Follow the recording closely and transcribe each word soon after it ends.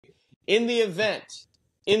in the event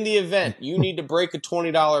you need to break a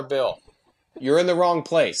 $20 bill, you're in the wrong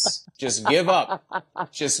place. Just give up.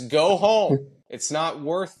 Just go home. It's not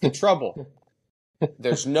worth the trouble.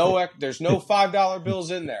 There's no $5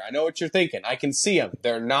 bills in there. I know what you're thinking. I can see them.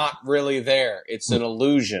 They're not really there. It's an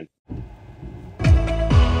illusion.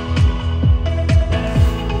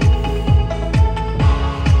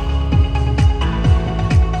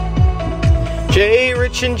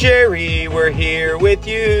 Jrich and Jerry, we're here with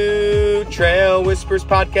you. Trail Whispers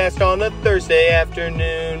podcast on a Thursday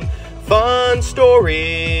afternoon. Fun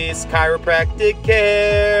stories, chiropractic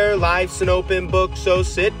care. Life's an open book, so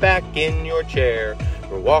sit back in your chair.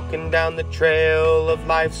 We're walking down the trail of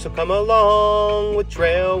life, so come along with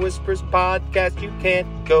Trail Whispers podcast. You can't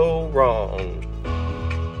go wrong.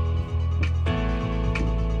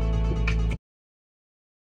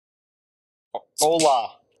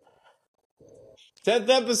 Hola. 10th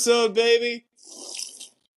episode, baby.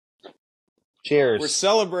 Cheers. We're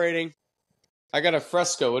celebrating. I got a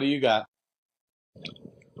Fresco. What do you got?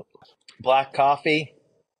 Black coffee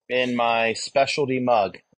in my specialty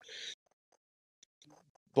mug.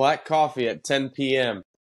 Black coffee at 10 p.m.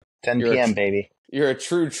 10 p.m., baby. You're a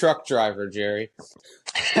true truck driver, Jerry.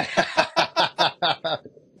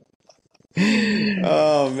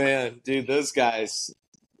 Oh, man. Dude, those guys,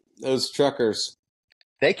 those truckers.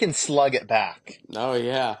 They can slug it back. Oh,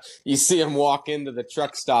 yeah. You see them walk into the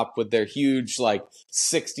truck stop with their huge,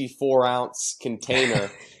 64-ounce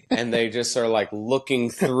container, and they just are,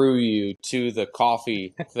 looking through you to the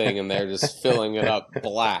coffee thing, and they're just filling it up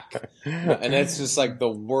black. And it's just,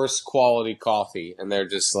 the worst quality coffee, and they're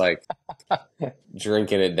just,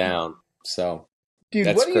 drinking it down. So, dude,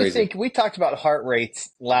 that's what do crazy. you think? We talked about heart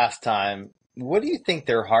rates last time. What do you think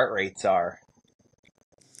their heart rates are?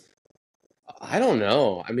 I don't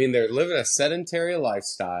know. I mean, they're living a sedentary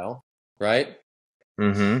lifestyle, right?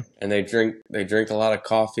 Mm-hmm. And they drink a lot of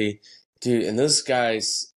coffee. Dude, and those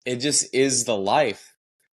guys, it just is the life.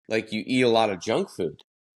 You eat a lot of junk food.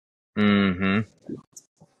 Mm-hmm.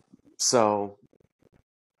 So,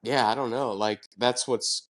 yeah, I don't know. That's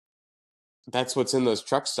what's in those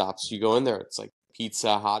truck stops. You go in there, it's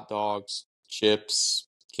pizza, hot dogs, chips,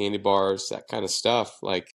 candy bars, that kind of stuff.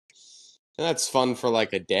 And that's fun for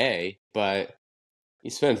a day, but you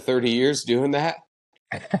spend 30 years doing that?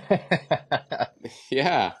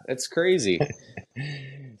 Yeah, that's crazy.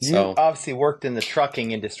 You obviously worked in the trucking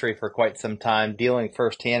industry for quite some time, dealing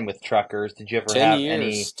firsthand with truckers. Did you ever have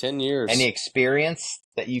 10 years. Any experience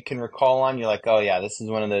that you can recall on? You're like, oh yeah, this is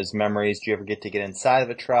one of those memories. Do you ever get to get inside of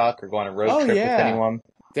a truck or go on a road trip with anyone?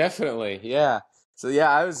 Definitely, yeah. So yeah,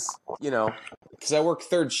 I was, because I worked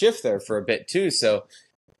third shift there for a bit too, so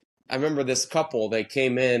I remember this couple, they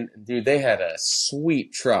came in, dude, they had a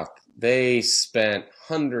sweet truck. They spent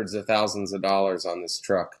hundreds of thousands of dollars on this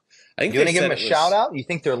truck. I think you want to give them a shout out? You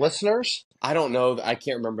think they're listeners? I don't know. I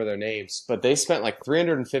can't remember their names, but they spent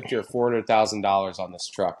 $350,000 or $400,000 on this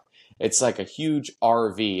truck. It's a huge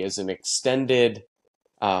RV, as an extended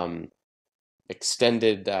cab,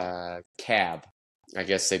 I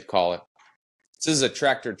guess they'd call it. This is a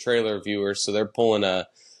tractor trailer viewer, so they're pulling a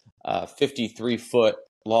 53-foot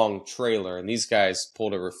long trailer, and these guys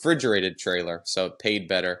pulled a refrigerated trailer, so it paid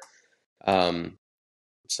better.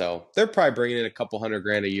 So they're probably bringing in a couple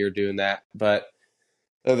 $100,000 a year doing that, but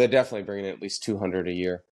they're definitely bringing in at least $200,000 a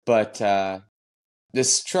year. But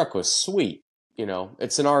this truck was sweet.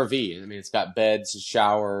 It's an RV. I mean, it's got beds,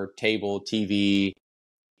 shower, table, TV,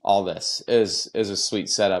 all this. Is a sweet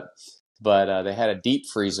setup. But they had a deep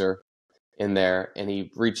freezer in there, and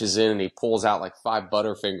he reaches in and he pulls out 5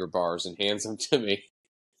 Butterfinger bars and hands them to me.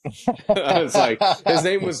 I was like, his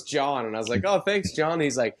name was John, and I was like, oh, thanks, John.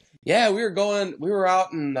 He's like, yeah, we were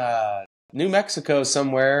out in New Mexico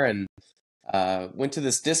somewhere, and went to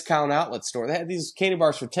this discount outlet store. They had these candy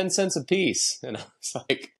bars for 10 cents a piece, and I was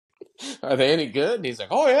like, are they any good? And he's like,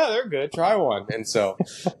 oh yeah, they're good. Try one. And so,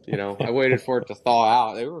 I waited for it to thaw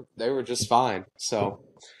out. They were just fine. So,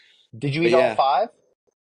 did you eat all 5?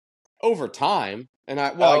 Over time. And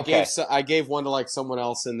I gave one to someone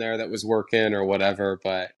else in there that was working or whatever,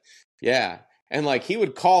 but yeah. And he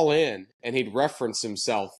would call in and he'd reference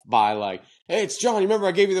himself by hey, it's John. You remember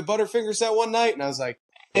I gave you the Butterfingers that one night? And I was like,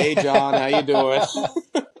 hey, John, how you doing?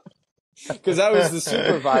 Because I was the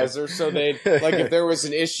supervisor, so they'd if there was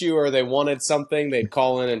an issue or they wanted something, they'd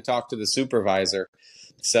call in and talk to the supervisor.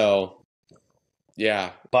 So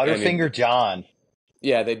yeah, Butterfinger John.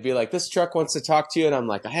 Yeah, they'd be like, this truck wants to talk to you. And I'm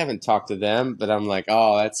like, I haven't talked to them, but I'm like,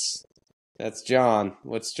 oh, that's John.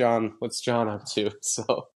 What's John up to?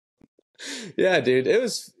 So, yeah, dude,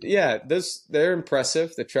 they're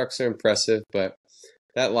impressive. The trucks are impressive, but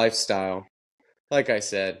that lifestyle, like I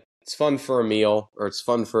said, it's fun for a meal or it's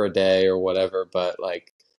fun for a day or whatever, but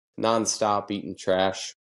like nonstop eating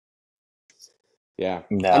trash. Yeah.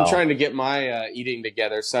 I'm No. trying to get my eating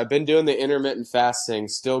together. So I've been doing the intermittent fasting,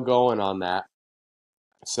 still going on that.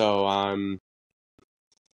 So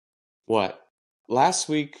what? Last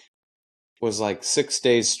week was like 6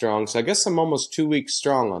 days strong. So I guess I'm almost 2 weeks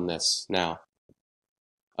strong on this now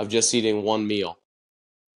of just eating one meal.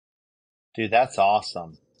 Dude, that's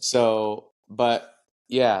awesome. So, but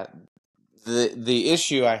yeah, the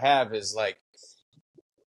issue I have is like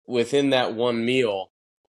within that one meal,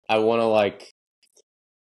 I want to like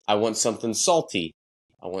I want something salty.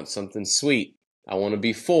 I want something sweet. I want to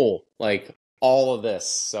be full, like all of this.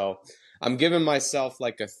 So I'm giving myself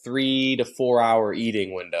like a 3 to 4 hour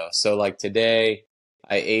eating window. So like today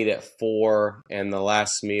I ate at 4 and the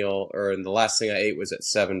last meal or the last thing I ate was at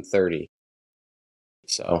 7:30.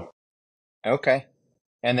 So Okay.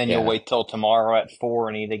 And then you'll yeah. wait till tomorrow at 4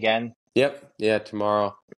 and eat again? Yep. Yeah,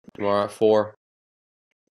 tomorrow. Tomorrow at 4.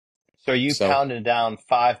 So are you So pounding down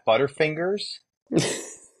 5 Butterfingers?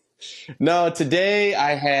 no, today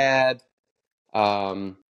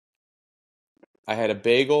um I had a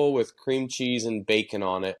bagel with cream cheese and bacon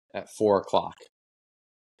on it at 4 o'clock.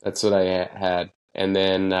 That's what I had. And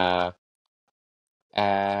then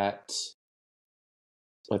at,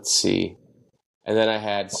 let's see. And then I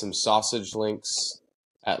had some sausage links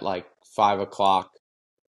at like 5 o'clock.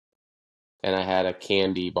 And I had a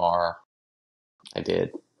candy bar. I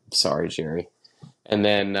did. Sorry, Jerry. And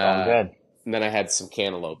then, It's all uh, good. and then I had some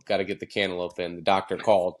cantaloupe. Got to get the cantaloupe in. The doctor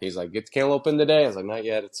called. He's like, "Get the cantaloupe in today." I was like, "Not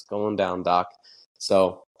yet. It's going down, doc."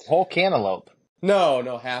 So, Whole cantaloupe.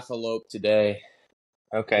 no, half a lope today.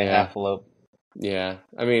 Okay, Yeah, half a loaf. yeah.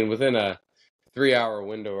 I mean, within a 3 hour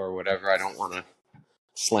window or whatever, I don't want to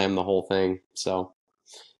slam the whole thing. So,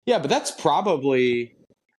 yeah, but that's probably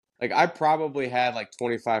like I probably had like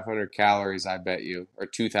 2,500 calories, I bet you, or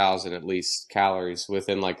 2,000 at least calories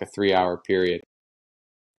within like a 3 hour period.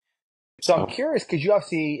 So I'm So, curious because you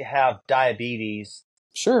obviously have diabetes.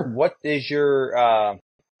 sure. What is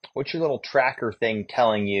what's your little tracker thing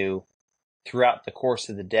telling you throughout the course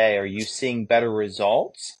of the day? Are you seeing better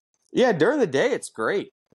results? Yeah, during the day, it's great.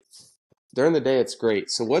 During the day, it's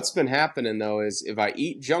great. So, what's been happening though is if I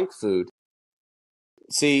eat junk food,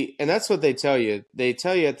 see, and that's what they tell you. They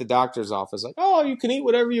tell you at the doctor's office, like, oh, you can eat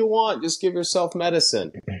whatever you want, just give yourself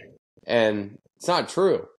medicine. And it's not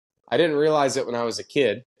true. I didn't realize it when I was a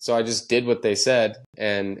kid, so I just did what they said,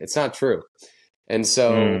 and it's not true. And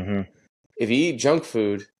so Mm-hmm. if you eat junk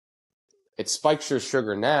food, it spikes your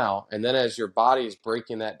sugar now, and then as your body is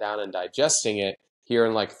breaking that down and digesting it, here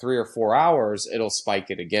in like 3 or 4 hours, it'll spike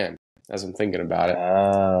it again, as I'm thinking about it.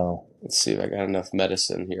 Oh. Let's see if I got enough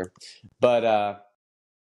medicine here. But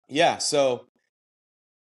yeah, so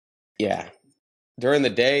yeah. During the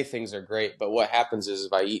day, things are great, but what happens is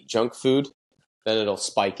if I eat junk food, then it'll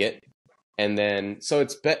spike it. And then, so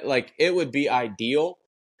like, it would be ideal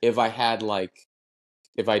if I had like,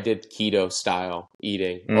 if I did keto style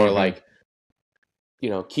eating or Mm-hmm. like,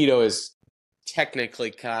 keto is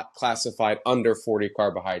technically classified under 40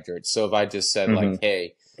 carbohydrates. So if I just said like, Mm-hmm.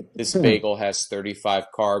 hey, this bagel has 35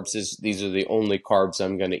 carbs, these are the only carbs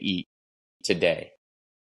I'm going to eat today,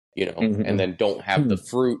 and then don't have the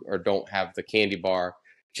fruit or don't have the candy bar,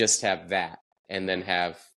 just have that and then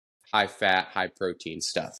have high fat, high protein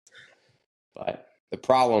stuff. But the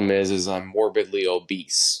problem is I'm morbidly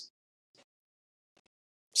obese.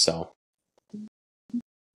 So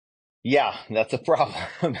Yeah, that's a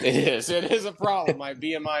problem. it is. It is a problem. My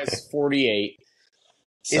BMI is 48.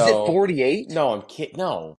 Is it So 48? no, I'm kidding.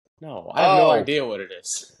 No. I have no Oh, idea what it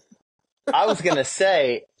is. I was gonna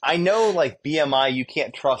say, I know like BMI, you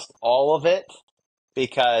can't trust all of it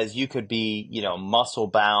because you could be, muscle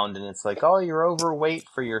bound and it's like, oh, you're overweight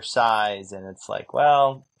for your size. And it's like,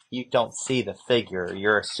 well, you don't see the figure.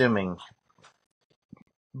 You're assuming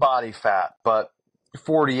body fat, but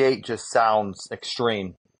 48 just sounds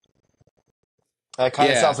extreme. That kind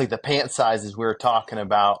of Yeah, sounds like the pant sizes we were talking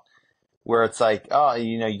about, where it's like, oh,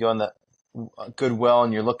 you go in the Goodwill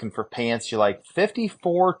and you're looking for pants. You're like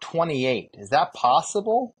 54.28. Is that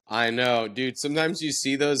possible? I know, dude. Sometimes you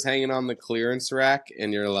see those hanging on the clearance rack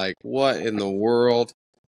and you're like, what in the world?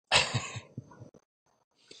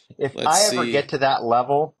 If Let's I ever see. get to that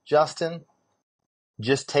level, Justin,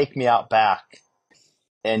 just take me out back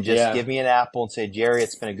and just Yeah, give me an apple and say, Jerry,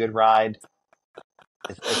 it's been a good ride.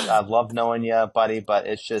 I love knowing you, buddy, but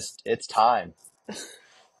it's time.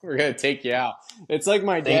 we're going to take you out. It's like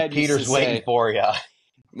my St. dad used to Peter's waiting say. for you.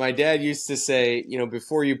 My dad used to say,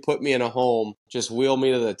 before you put me in a home, just wheel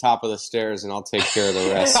me to the top of the stairs and I'll take care of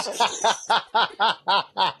the rest.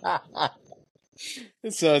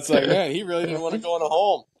 So it's like, man, he really didn't want to go in a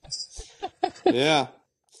home. Yeah.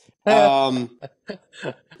 Um,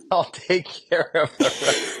 I'll take care of the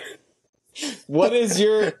rest. what is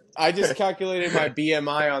your? I just calculated my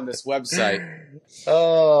BMI on this website.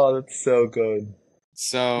 Oh, that's so good.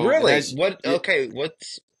 So it Really? has What? it. Okay.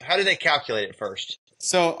 How do they calculate it first?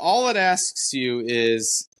 So all it asks you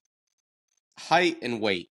is height and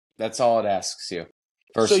weight. That's all it asks you.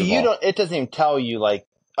 So First of all, it doesn't even tell you like,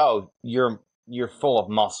 oh, you're full of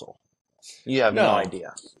muscle. You have no no.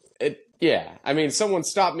 idea. Yeah. I mean, someone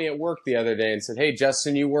stopped me at work the other day and said, "Hey,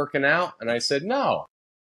 Justin, you working out?" And I said, "No."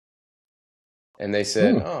 And they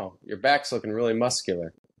said, Hmm. "Oh, your back's looking really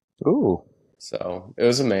muscular." Ooh. So it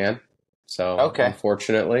was a man. So Okay.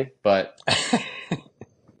 unfortunately, but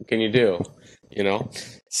what can you do? You know?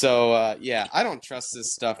 So yeah, I don't trust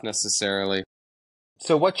this stuff necessarily.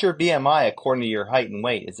 So what's your BMI according to your height and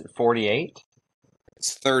weight? Is it 48?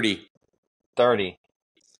 It's 30. 30. 30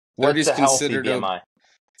 What's is a healthy considered BMI?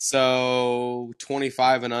 so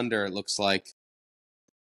 25 and under, it looks like.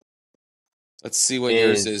 Let's see what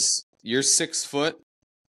yours Is is. You're 6 foot.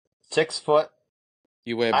 6 foot.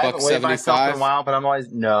 You weigh a I buck haven't weighed myself in a 75. while, but I'm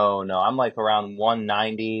always no. I'm like around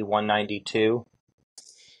 190, 192.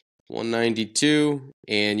 192,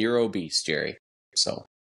 and you're obese, Jerry. So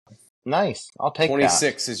Nice. I'll take that.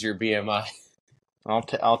 26 is your BMI.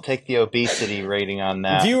 I'll take the obesity rating on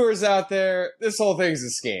that. Viewers out there, this whole thing's a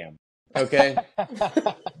scam. Okay?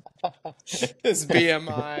 This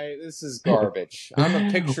BMI, this is garbage. I'm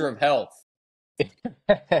a picture of health.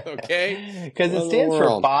 Okay? Because What it in the stands for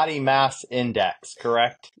world? body mass index,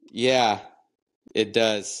 correct? Yeah, it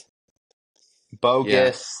does. Yeah.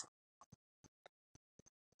 Bogus.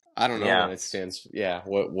 I don't know what Yeah. it stands for. Yeah,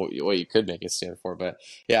 what you could make it stand for, but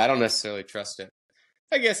yeah, I don't necessarily trust it.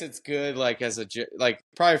 I guess it's good, like like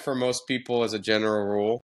probably for most people as a general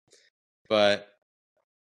rule, but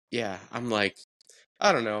yeah, I'm like,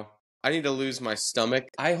 I don't know. I need to lose my stomach.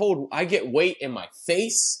 I get weight in my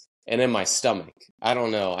face and in my stomach. I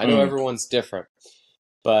don't know. I know Mm. everyone's different,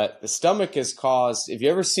 but the stomach is caused. If you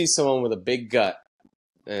ever see someone with a big gut,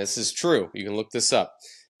 and this is true, you can look this up.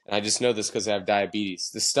 And I just know this because I have diabetes.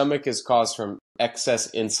 The stomach is caused from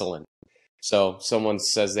excess insulin. So someone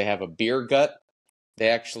says they have a beer gut, they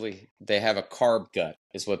have a carb gut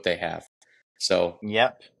is what they have. So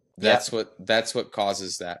Yep. that's Yep. what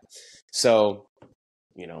causes that. So,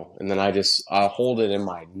 and then I'll hold it in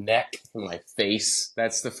my neck, in my face.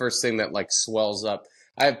 That's the first thing that like swells up.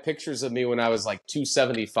 I have pictures of me when I was like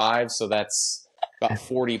 275, so that's about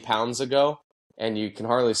 40 pounds ago, and you can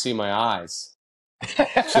hardly see my eyes.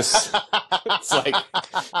 Just it's like,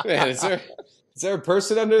 man, is there a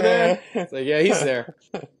person under there? It's like, yeah, he's there.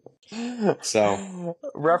 So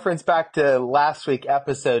Reference back to last week,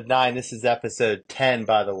 episode 9. This is episode 10,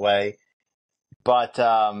 by the way. But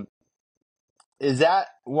is that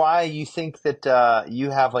why you think that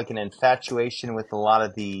you have like an infatuation with a lot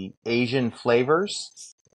of the Asian flavors?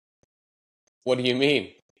 what do you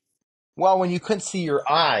mean? Well, when you couldn't see your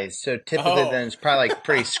eyes, so typically Oh, then it's probably like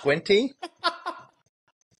pretty squinty.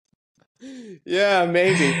 yeah,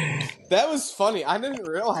 maybe. That was funny. I didn't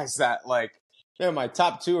realize that. Like, man, my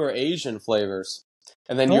top two are Asian flavors,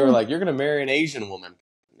 and then you were Oh. like, "You're gonna marry an Asian woman."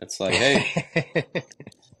 It's like, hey,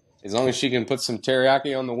 as long as she can put some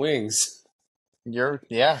teriyaki on the wings. You're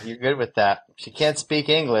good with that. She can't speak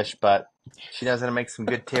English, but she knows how to make some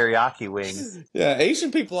good teriyaki wings. Yeah,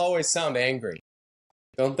 Asian people always sound angry,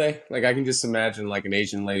 don't they? Like, I can just imagine like an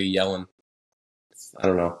Asian lady yelling. I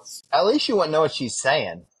don't know. At least you wouldn't know what she's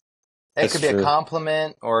saying. It That's could be a true.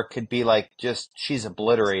 compliment, or it could be like just she's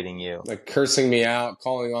obliterating you. Like cursing me out,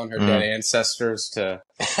 calling on her dead Mm. ancestors to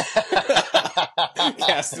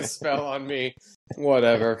cast a spell on me.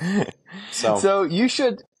 Whatever. So you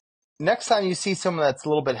should, next time you see someone that's a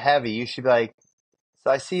little bit heavy, you should be like,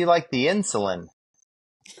 so I see you like the insulin.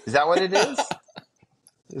 Is that what it is?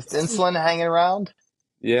 Is insulin hanging around?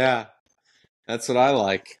 Yeah, that's what I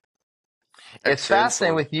like. It's Extra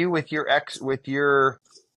fascinating insulin. with you with your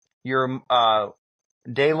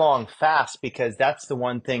day long fast, because that's the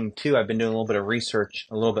one thing too. I've been doing a little bit of research,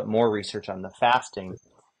 a little bit more research on the fasting,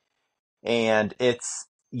 and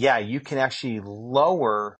you can actually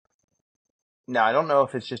lower. Now, I don't know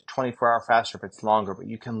if it's just 24-hour fast or if it's longer, but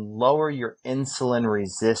you can lower your insulin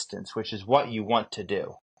resistance, which is what you want to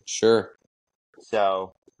do. Sure.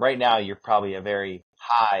 So right now you're probably a very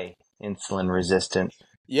high insulin resistant,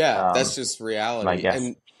 Yeah, that's just my reality. guess.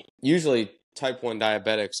 And usually type 1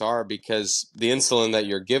 diabetics are because the insulin that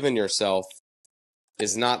you're giving yourself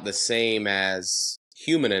is not the same as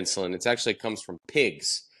human insulin. It actually comes from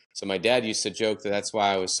pigs. So my dad used to joke that that's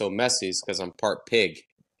why I was so messy, is because I'm part pig.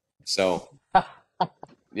 So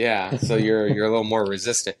Yeah, so you're a little more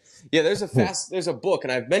resistant. Yeah, there's a book,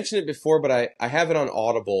 and I've mentioned it before, but I have it on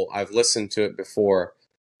Audible. I've listened to it before.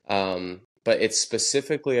 But it's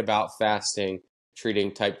specifically about fasting,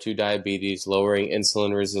 treating type 2 diabetes, lowering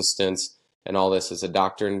insulin resistance, and all this. Is a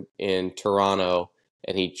doctor in Toronto,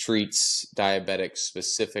 and he treats diabetics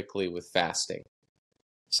specifically with fasting.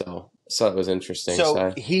 So it was interesting.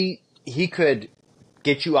 So he could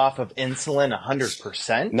get you off of insulin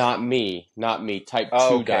 100%. Not me, type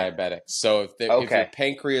Oh, 2 okay. diabetics. So if your Okay.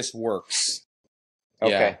 pancreas works, yeah.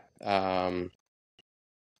 Okay.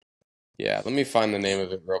 Yeah, let me find the name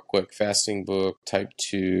of it real quick. Fasting book, type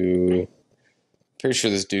 2. Pretty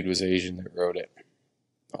sure this dude was Asian that wrote it.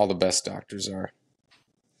 All the best doctors are.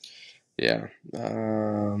 Yeah.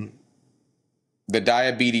 The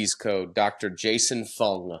Diabetes Code, Dr. Jason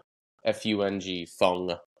Fung, Fung,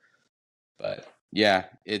 Fung. But yeah,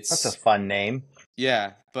 That's a it's fun name.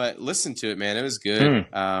 yeah. But listen to it, man. It was good.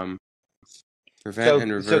 Hmm. Prevent So and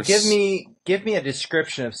so reverse. give me a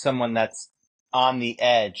description of someone that's on the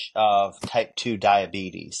edge of type 2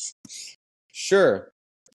 diabetes. Sure,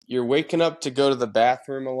 you're waking up to go to the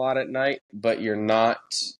bathroom a lot at night, but you're not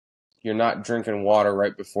drinking water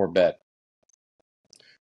right before bed.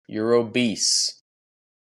 You're obese.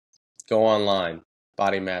 Go online.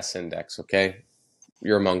 Body mass index, okay?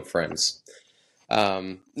 You're among friends.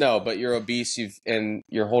 No, but you're obese. And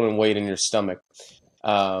you're holding weight in your stomach.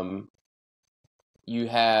 Um, you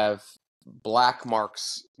have black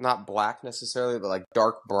marks, not black necessarily, but like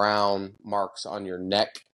dark brown marks on your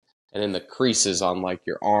neck and in the creases on like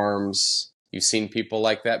your arms. You've seen people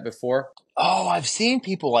like that before? Oh, I've seen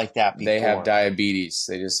people like that They have before. diabetes.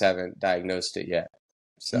 They just haven't diagnosed it yet.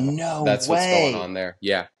 So No that's what's going on way. there.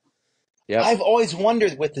 Yeah. Yep. I've always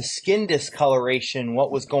wondered with the skin discoloration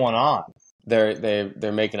what was going on.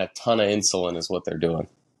 They're making a ton of insulin is what they're doing.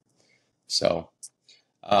 So,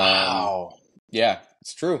 um, Wow. yeah,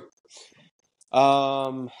 it's true.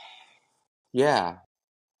 Um, yeah,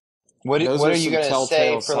 those What are are you some gonna say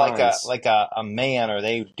telltale for signs. a man? Are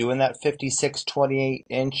they doing that 56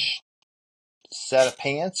 28-inch set of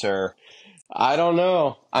pants or I don't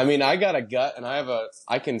know. I mean, I got a gut and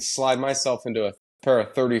I can slide myself into a pair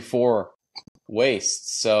of 34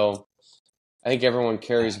 waists. So I think everyone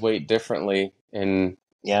carries weight differently. And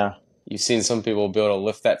yeah? you've seen some people be able to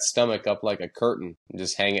lift that stomach up like a curtain and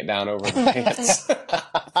just hang it down over the pants.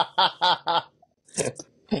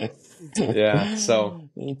 Yeah. So,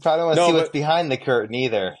 You probably don't want to see no, what's but behind the curtain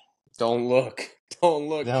either. don't look. Don't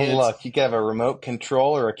look, Don't kids. look. You could have a remote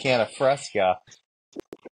control or a can of Fresca.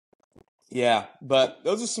 Yeah, but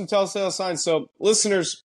those are some telltale signs. So,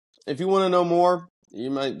 listeners, if you want to know more, you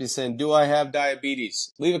might be saying, do I have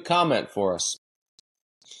diabetes? Leave a comment for us.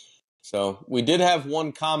 So, we did have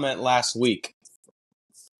one comment last week.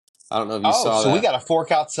 I don't know if you Oh, saw so we that. got to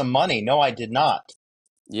fork out some money. No, I did not.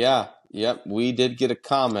 Yeah, yep, we did get a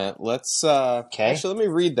comment. Let's Okay. actually let me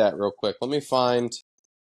read that real quick.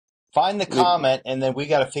 Find the Let me comment, and then we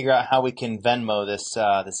got to figure out how we can Venmo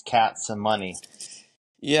this cat some money.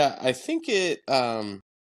 yeah, I think it'll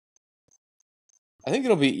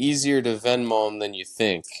be easier to Venmo him than you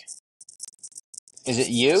think. Is it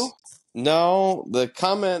you? No, the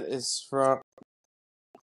comment is from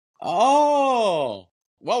Oh,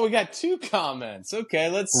 well, we got two comments. Okay,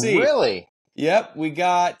 let's see. Really? Yep, we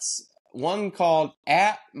got one called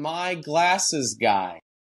at my glasses guy.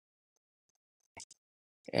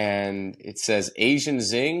 And it says Asian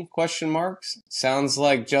Zing question marks. Sounds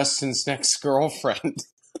like Justin's next girlfriend.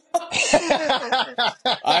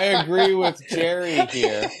 I agree with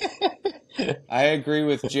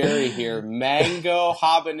Jerry here. Mango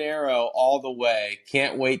habanero all the way.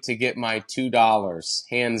 Can't wait to get my $2.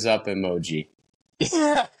 Hands up emoji.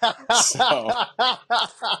 So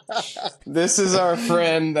this is our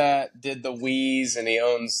friend that did the wheeze, and he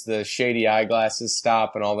owns the Shady Eyeglasses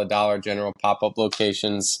stop and all the Dollar General pop-up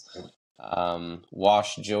locations.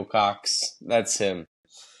 Wash Joe Cox. That's him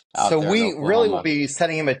out So there in we really will Oklahoma. be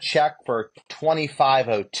sending him a check for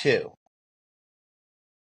 2502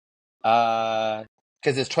 Uh,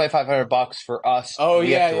 because it's $2,500 for us. oh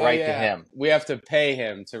We have yeah, to yeah, write to yeah. him. We have to pay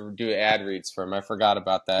him to do ad reads for him. I forgot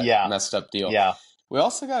about that Yeah, messed up deal. yeah. We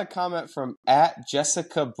also got a comment from at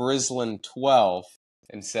Jessica Brislin 12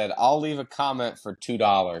 and said, "I'll leave a comment for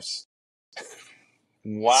 $2."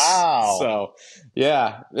 Wow. So,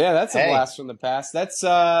 yeah, that's a Hey. blast from the past. That's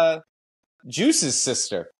Juice's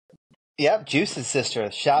sister. Yep, Juice's sister.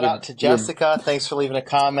 Shout Your out to your Jessica. Thanks for leaving a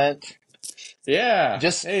comment. yeah.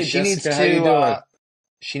 Just Hey Jessica, how you doing?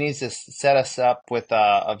 she needs to set us up with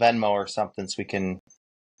a Venmo or something so we can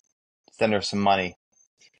send her some money.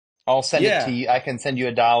 I'll send it to Yeah. you. I can send you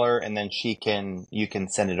 $1 and then you can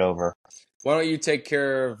send it over. Why don't you take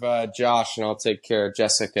care of Josh and I'll take care of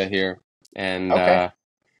Jessica here. And Okay.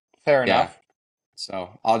 Fair yeah, enough.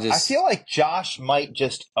 so I'll I feel just, like Josh might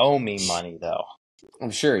just owe me money though,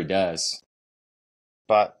 I'm sure he does.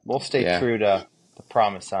 but we'll stay Yeah. true to the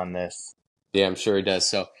promise on this. Yeah, I'm sure he does.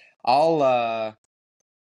 So I'll,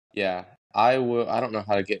 yeah, I will. I don't know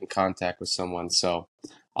how to get in contact with someone. So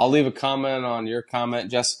I'll leave a comment on your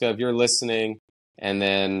comment, Jessica, if you're listening. And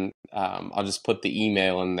then I'll just put the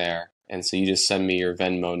email in there. And so you just send me your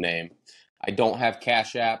Venmo name. I don't have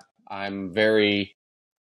Cash App. I'm very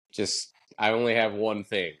just, I only have one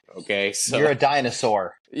thing. Okay. So You're a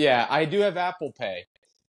dinosaur. yeah, I do have Apple Pay.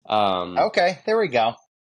 Um, Okay, there we go.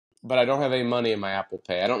 but I don't have any money in my Apple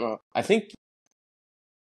Pay. I don't know. I think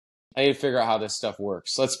I need to figure out how this stuff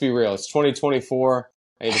works. Let's be real. It's 2024.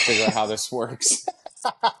 I need to figure out how this works.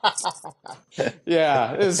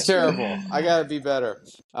 Yeah, this is terrible. I got to be better.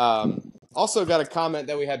 Also, got a comment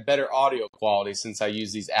that we had better audio quality since I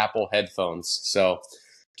use these Apple headphones. So,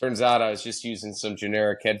 turns out I was just using some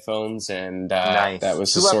generic headphones, and that Nice.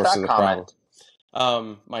 was the Who left source that of the problem.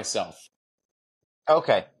 comment? Myself.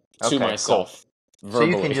 Okay. To Okay, cool. myself. So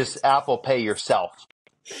you can Verbally. just Apple Pay yourself.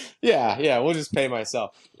 Yeah, we'll just pay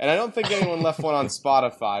myself. And I don't think anyone left one on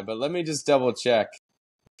Spotify, but let me just double check.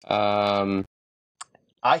 Um,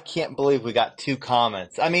 I can't believe we got 2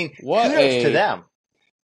 comments. I mean, what kudos to a them.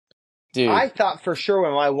 dude. I thought for sure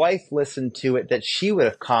when my wife listened to it that she would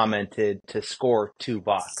have commented to score $2,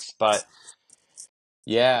 but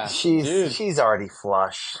Yeah, dude. she's already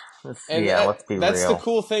flush. And Let's be that's the real.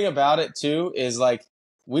 cool thing about it too is like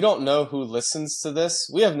we don't know who listens to this.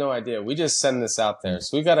 We have no idea. We just send this out there.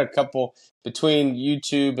 So we got a couple between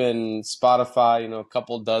YouTube and Spotify, a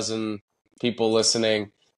couple dozen people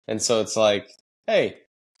listening. And so it's like, hey,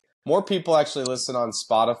 more people actually listen on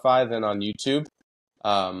Spotify than on YouTube.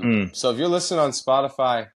 Mm. So if you're listening on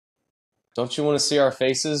Spotify, don't you want to see our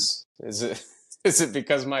faces? Is it is it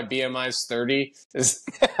because my BMI is 30? Is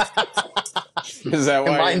that And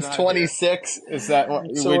why you're mine's not here? 26, Is that what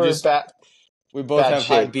so we're in we both bad have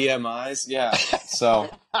high shape. BMIs? Yeah. So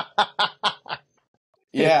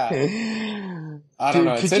yeah, I don't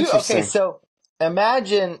know. Dude, It's could you? Okay, interesting. so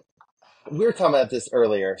imagine we were talking about this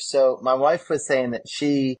earlier. So my wife was saying that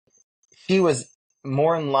she was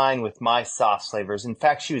more in line with my sauce flavors. In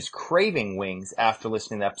fact, she was craving wings after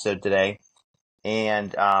listening to the episode today.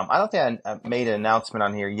 And I don't think I made an announcement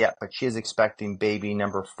on here yet, but she is expecting baby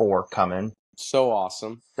number 4 coming. So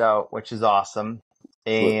awesome. So, which is awesome.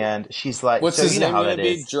 And she's like, What's so his you know name how going that to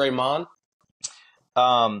be? is. Draymond?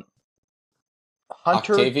 Um,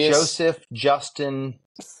 Hunter Octavius? Joseph Justin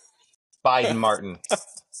Biden Martin.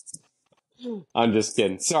 I'm just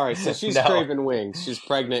kidding. Sorry. So she's No. craving wings. She's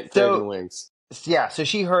pregnant, craving So wings. yeah, so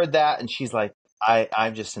she heard that and she's like,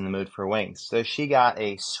 I'm just in the mood for wings. So she got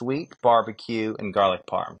a sweet barbecue and garlic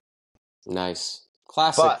parm. Nice.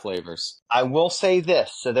 Classic But flavors. I will say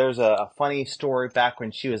this. So there's a funny story back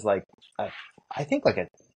when she was like, I think like a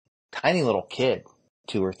tiny little kid,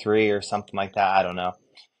 2 or 3 or something like that. I don't know.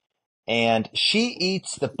 And she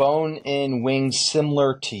eats the bone-in wings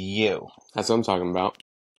similar to you. That's what I'm talking about.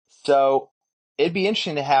 So it'd be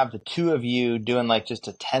interesting to have the 2 of you doing like just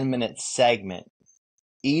a 10-minute segment,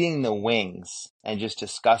 eating the wings and just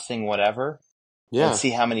discussing whatever, and Yeah.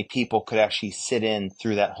 see how many people could actually sit in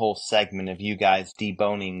through that whole segment of you guys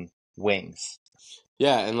deboning wings.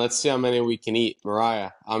 Yeah, and let's see how many we can eat. Mariah,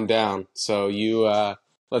 I'm down. So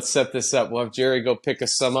let's set this up. We'll have Jerry go pick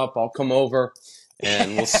us some up. I'll come over,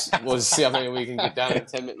 and we'll see how many we can get down in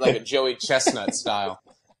 10 minutes, like a Joey Chestnut style.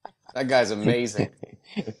 That guy's amazing.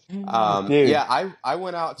 Dude. Yeah, I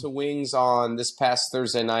went out to Wings on this past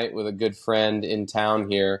Thursday night with a good friend in town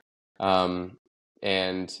here,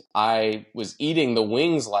 and I was eating the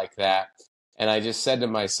wings like that, and I just said to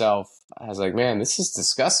myself, I was like, man, this is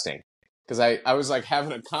disgusting. Because I was like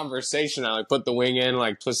having a conversation. I like put the wing in,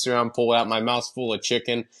 like twist it around, pull it out. My mouth's full of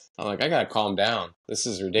chicken. I'm like, I gotta calm down. This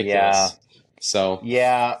is Yeah. ridiculous. So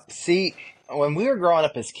Yeah. See, when we were growing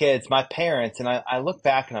up as kids, my parents, and I look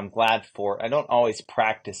back and I'm glad for it. I don't always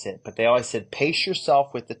practice it, but they always said, pace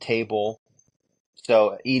yourself with the table.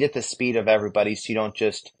 So eat at the speed of everybody so you don't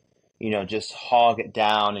just, just hog it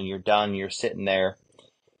down and you're done. You're sitting there.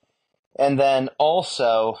 And then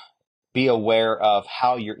also be aware of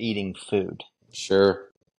how you're eating food. sure.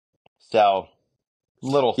 So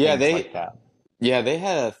little Yeah, things like that. they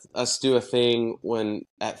had us do a thing when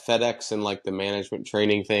at FedEx and like the management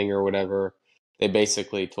training thing or whatever. They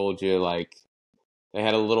basically told you like they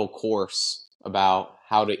had a little course about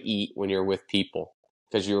how to eat when you're with people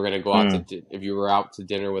because you were going to go out Mm. if you were out to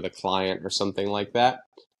dinner with a client or something like that.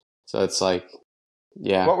 So it's like,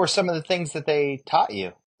 yeah, What were some of the things that they taught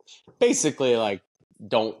you? basically like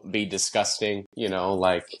don't be disgusting,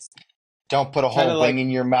 like Don't put a kind whole of wing like in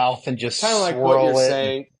your mouth and just kind of like what you're swirl it.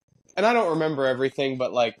 saying. And I don't remember everything,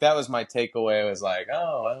 but like that was my takeaway. Was like,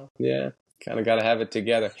 oh well, yeah, kind of got to have it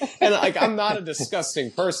together. And like I'm not a disgusting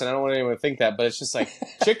person. I don't want anyone to think that, but it's just like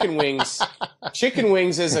chicken wings. Chicken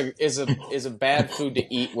wings is a bad food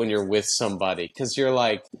to eat when you're with somebody because you're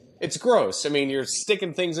like it's gross. I mean, you're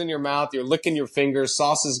sticking things in your mouth, you're licking your fingers,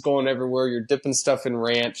 sauce is going everywhere, you're dipping stuff in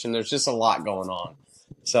ranch, and there's just a lot going on.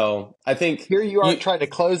 So I think Here you are you, trying to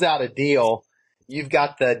close out a deal. You've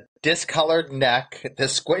got the discolored neck, the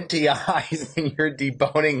squinty eyes, and you're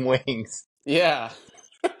deboning wings. yeah.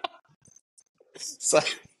 It's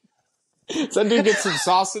like, does that dude get some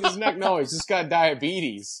sauce in his neck? No, he's just got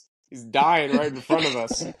diabetes. He's dying right in front of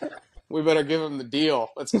us. We better give him the deal.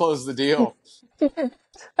 Let's close the deal.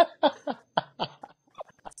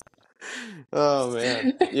 Oh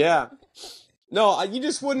man, yeah. No, you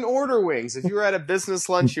just wouldn't order wings. If you were at a business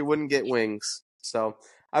lunch, you wouldn't get wings. So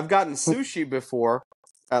I've gotten sushi before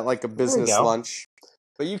at like a There we business go. lunch,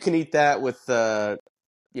 but you can eat that with the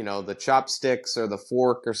chopsticks or the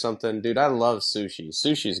fork or something. Dude, I love sushi.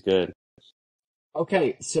 Sushi's good.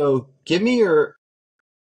 Okay, so give me your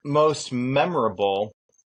most memorable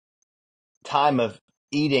time of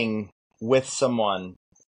eating with someone,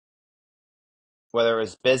 whether it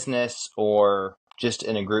was business or just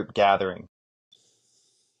in a group gathering.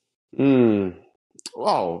 Hmm.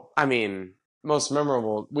 Oh, I mean, most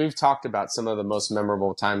memorable. We've talked about some of the most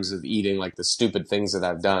memorable times of eating, like the stupid things that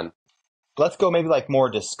I've done. Let's go maybe like more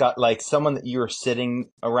discuss, like someone that you were sitting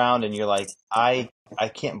around and you're like, I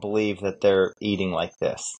can't believe that they're eating like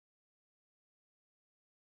this.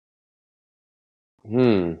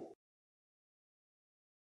 Hmm.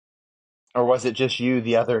 Or was it just you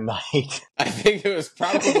the other night? I think it was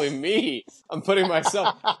probably me. I'm putting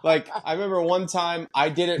myself like I remember one time I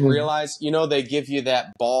didn't realize, they give you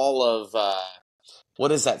that ball of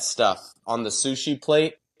what is that stuff on the sushi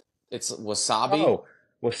plate? It's wasabi. Oh,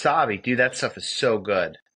 wasabi, dude, that stuff is so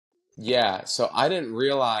good. Yeah, so I didn't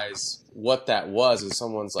realize what that was, and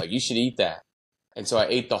someone's like, "You should eat that." And so I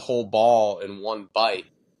ate the whole ball in one bite,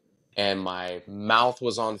 and my mouth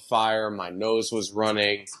was on fire, my nose was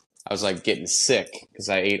running. I was like getting sick because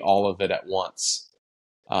I ate all of it at once.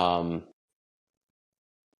 Um,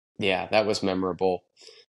 yeah, that was memorable.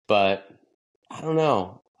 But I don't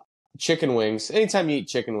know. Chicken wings. Anytime you eat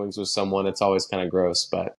chicken wings with someone, it's always kind of gross.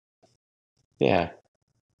 But yeah,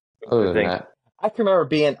 other The than thing. that, I can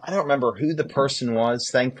remember I don't remember who the person was,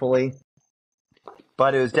 thankfully,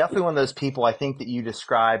 but it was definitely one of those people I think that you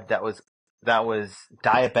described that was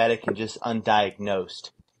diabetic and just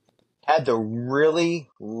undiagnosed. Had the really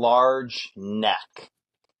large neck.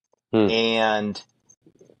 hmm, And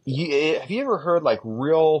have you ever heard like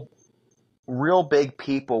real big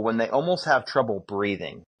people when they almost have trouble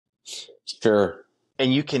breathing sure.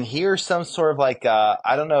 and you can hear some sort of like I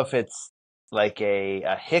don't know if it's like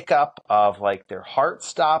a hiccup of like their heart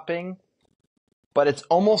stopping, but it's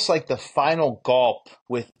almost like the final gulp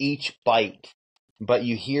with each bite. But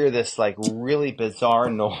you hear this like really bizarre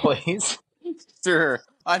noise. Sure.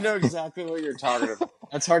 I know exactly what you're talking about.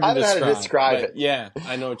 That's hard to I don't know how to describe, describe but it. yeah,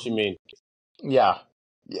 I know what you mean. Yeah.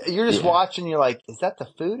 You're just Yeah. watching, you're like, is that the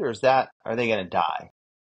food or are they going to die?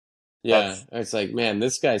 Yeah. That's, It's like, man,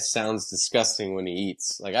 this guy sounds disgusting when he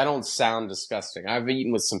eats. Like, I don't sound disgusting. I've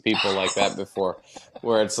eaten with some people like that before,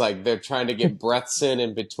 where it's like they're trying to get breaths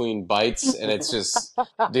in between bites, and it's just,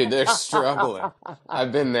 dude, they're struggling.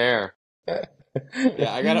 I've been there.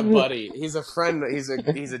 Yeah, I got a buddy. He's a friend. He's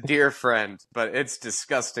a dear friend, but it's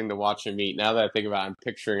disgusting to watch him eat. Now that I think about it, I'm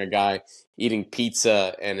picturing a guy eating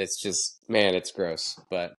pizza, and it's just, man, it's gross.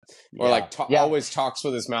 But or yeah. like Yeah. always talks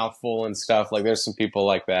with his mouth full and stuff. Like there's some people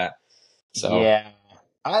like that. So Yeah.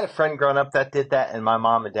 I had a friend growing up that did that, and my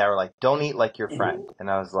mom and dad were like, don't eat like your friend. And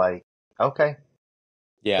I was like, okay.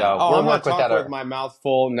 yeah. So Oh, we'll I'm not work with that. talking with my mouth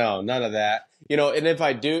full. No, none of that. And if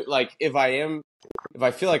I do, like, if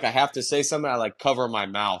I feel like I have to say something, I like cover my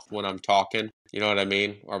mouth when I'm talking. You know what I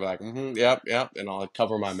mean? Or I'll be like, yep, yep, and I'll like,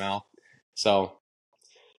 cover my mouth. So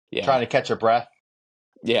yeah, Trying to catch a breath.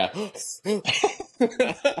 yeah.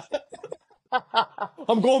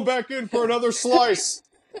 I'm going back in for another slice.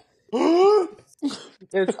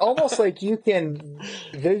 It's almost like you can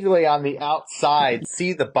visually on the outside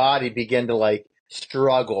see the body begin to like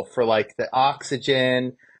struggle for like the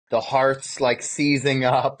oxygen, the heart's like seizing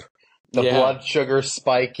up, the Yeah, blood sugar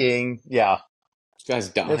spiking. Yeah, this guy's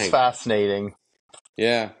it's dying. fascinating.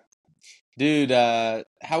 Yeah, dude.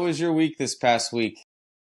 How was your week this past week?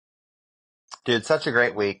 Dude, such a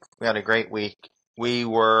great week. We had a greek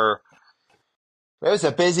It was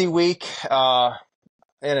a busy week.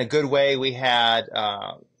 In a good way, we had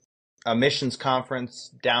a missions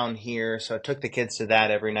conference down here, so I took the kids to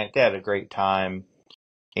that every night. They had a great time,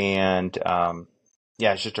 and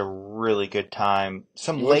yeah, it's just a really good time.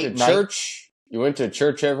 Some You went to late night, church? You went to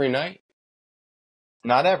church every night?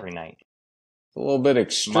 not every night. A little bit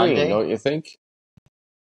extreme, Monday, don't you think?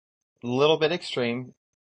 a little bit extreme.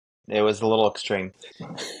 It was a little extreme.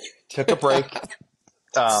 Took a break.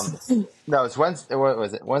 No, it's Wednesday. What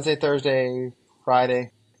was it? Wednesday, Thursday, Friday.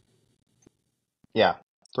 Yeah,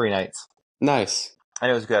 3 nights. Nice. And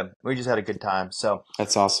it was good. We just had a good time. So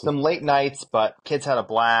That's awesome. some late nights, but kids had a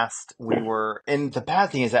blast. And the bad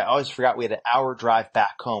thing is I always forgot we had an hour drive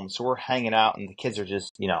back home. So we're hanging out and the kids are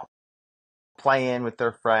just, playing with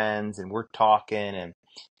their friends and we're talking and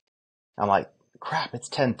I'm like, crap, it's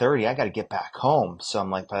 10:30. I got to get back home. So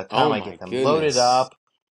I'm like, by the time Oh I my get them loaded goodness. up,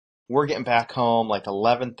 we're getting back home like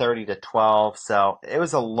 11:30 to 12. So it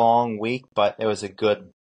was a long week, but it was a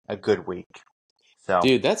good week. So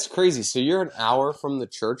Dude, that's crazy. So you're an hour from the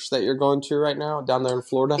church that you're going to right now down there in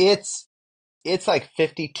Florida? it's like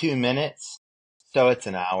 52 minutes. So it's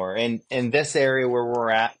an hour. And in this area where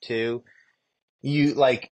we're at too,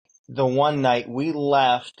 the one night we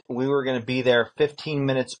left, we were going to be there 15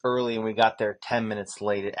 minutes early and we got there 10 minutes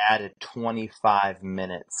late. It added 25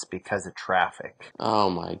 minutes because of traffic. Oh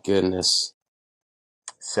my goodness.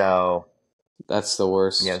 So That's the yeah,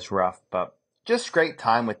 worst. it's rough, but just great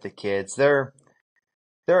time with the kids. They're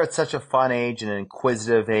at such a fun age and an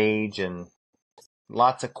inquisitive age and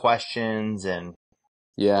lots of questions and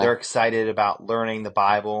Yeah. they're excited about learning the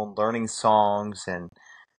Bible, learning songs and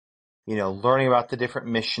learning about the different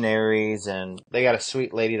missionaries, and they got a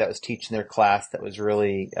sweet lady that was teaching their class that was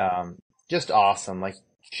really just awesome. Like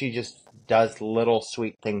she just does little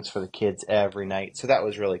sweet things for the kids every night, so that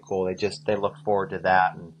was really cool. They look forward to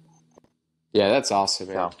that, and Yeah, that's awesome,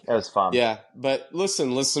 man. so it was fun. Yeah, but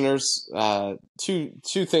listen, listeners, two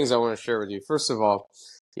things I want to share with you. First of all,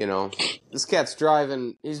 this cat's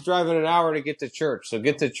driving, he's driving an hour to get to church. So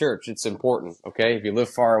get to church. It's important, okay? If you live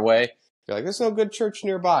far away, you're like, there's no good church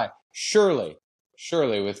nearby.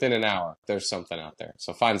 Surely within an hour, there's something out there.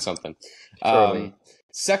 So find something. Surely,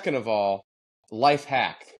 Second of all, life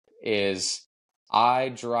hack is I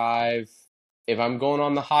drive, if I'm going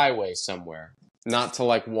on the highway somewhere, not to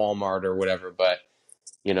like Walmart or whatever, but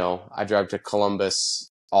I drive to Columbus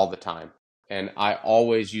all the time, and I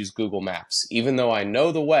always use Google Maps, even though I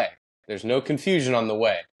know the way. There's no confusion on the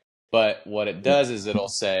way. But what it does is it'll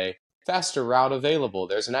say, faster route available.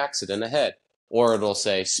 There's an accident ahead. Or it'll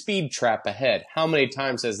say, speed trap ahead. How many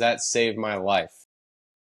times has that saved my life?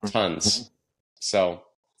 Tons. So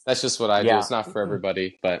that's just what I do. yeah, It's not for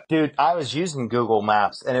everybody, but dude. I was using Google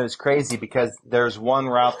Maps, and it was crazy because there's one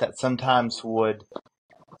route that sometimes would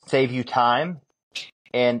save you time.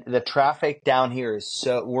 And the traffic down here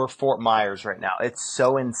we're Fort Myers right now. It's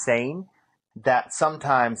so insane that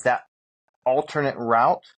sometimes that alternate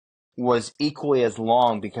route was equally as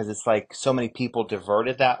long because it's like so many people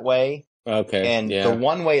diverted that way. okay, And the yeah.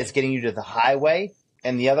 one way is getting you to the highway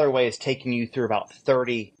and the other way is taking you through about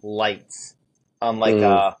 30 lights on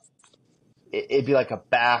Mm. it'd be like a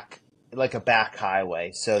back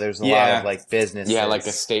highway. So there's a lot of Yeah. like Yeah, like a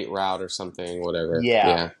businesses. state route or something, whatever. Yeah.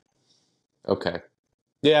 Yeah. Okay.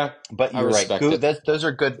 Yeah, But I you're right. respect it. Those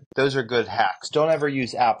are good. Those are good hacks. Don't ever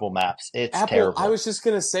use Apple Maps. It's Apple, I terrible. was just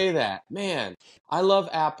gonna say that. Man, I love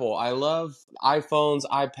Apple. I love iPhones,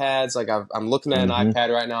 iPads. Like I'm looking at an Mm-hmm.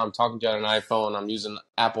 iPad right now. I'm talking to you on an iPhone. I'm using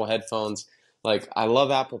Apple headphones. Like I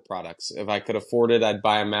love Apple products. If I could afford it, I'd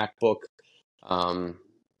buy a MacBook. Um,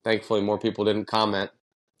 Thankfully, more people didn't comment.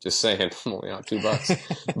 Just saying, I'm only out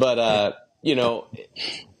 $2. But you know,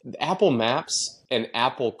 Apple Maps and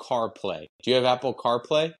Apple CarPlay. Do you have Apple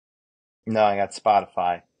CarPlay? No, I got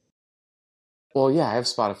Spotify. Well, yeah, I have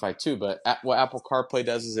Spotify too, but what Apple CarPlay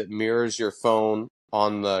does is it mirrors your phone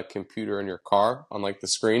on the computer in your car, on like the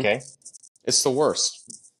screen. Okay. It's the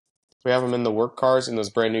worst. We have them in the work cars in those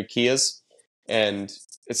brand new Kias, and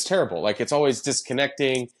it's terrible. Like it's always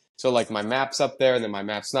disconnecting. So like my map's up there, and then my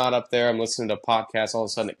map's not up there. I'm listening to a podcast, all of a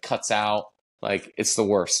sudden it cuts out. Like it's the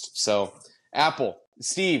worst. So Apple,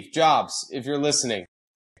 Steve Jobs, if you're listening,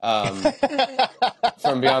 um,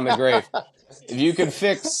 from beyond the grave. If you can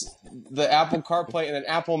fix the Apple CarPlay and then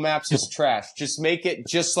Apple Maps is trash, just make it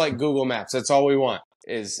just like Google Maps. That's all we want.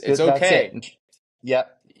 It's That's okay. it.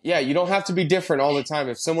 Yep. Yeah, you don't have to be different all the time.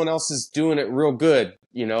 If someone else is doing it real good,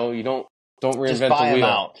 you don't Just reinvent the buy them wheel.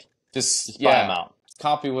 out. Just Buy them out.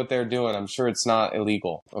 copy what they're doing. I'm sure it's not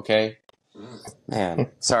illegal. Okay,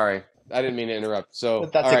 man. Sorry, I didn't mean to interrupt. So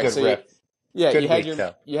But that's all a right, good so riff. Yeah, Good week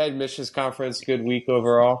though. you had Mish's conference. Good week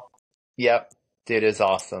overall. Yep, dude, it's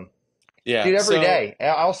awesome. Yeah. Dude, every So, day.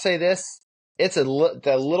 I'll say this: the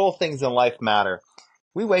little things in life matter.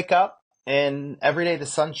 We wake up and every day the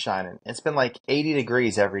sun's shining. It's been like 80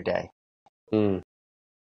 degrees every day. mm,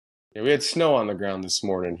 yeah, we had snow on the ground this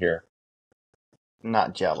morning here. I'm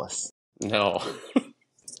not jealous, No.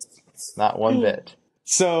 not one bit.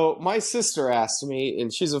 So my sister asked me,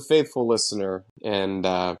 and she's a faithful listener, and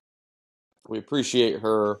we appreciate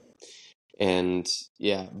her. And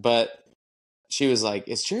yeah, but she was like,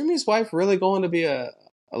 "Is Jeremy's wife really going to be a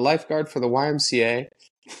lifeguard for the YMCA?"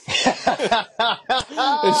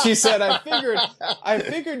 And she said, I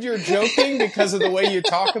figured you're joking because of the way you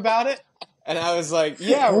talk about it." And I was like,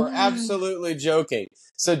 "Yeah, we're absolutely joking."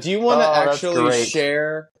 So do you want to Oh, that's actually great.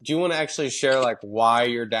 share? Do you want to actually share like why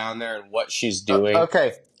you're down there and what she's doing?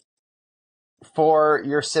 Okay, for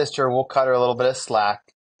your sister, we'll cut her a little bit of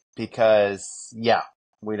slack because, yeah,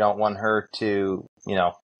 we don't want her to,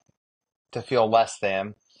 to feel less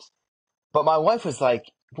than. But my wife was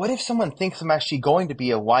like, what if someone thinks I'm actually going to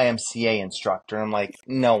be a YMCA instructor? And I'm like,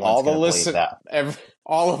 no one's All the going to believe listen, that.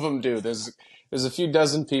 all of them do. There's a few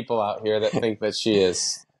dozen people out here that think that she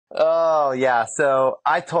is. Oh, yeah. So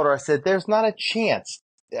I told her, I said, there's not a chance.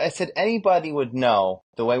 I said, anybody would know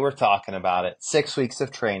the way we're talking about it. 6 weeks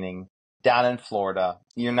of training down in Florida.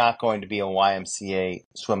 You're not going to be a YMCA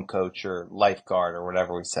swim coach or lifeguard or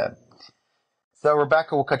whatever we said. So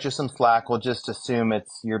Rebecca will cut you some slack. We'll just assume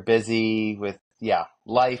you're busy with,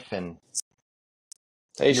 life and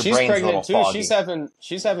Hey, your she's brain's a little pregnant too. foggy.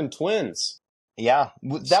 She's having twins. Yeah,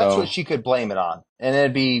 that's what So she could blame it on. And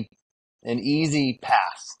it'd be an easy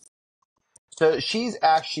pass. So she's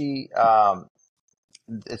actually,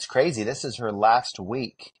 it's crazy. This is her last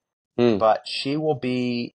week, hmm. but she will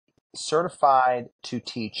be certified to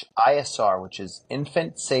teach ISR, which is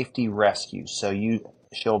Infant Safety Rescue. So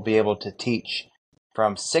she'll be able to teach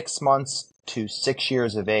from 6 months to 6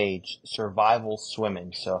 years of age survival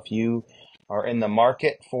swimming. So if you are in the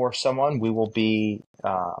market for someone, we will be.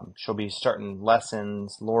 She'll be starting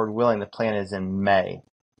lessons. Lord willing, the plan is in May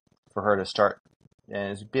for her to start.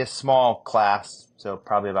 And it'll be a small class, so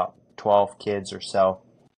probably about 12 kids or so.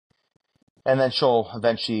 And then she'll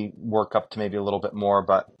eventually work up to maybe a little bit more,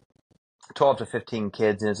 but 12 to 15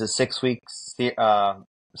 kids. And it's a 6 week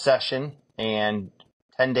session, and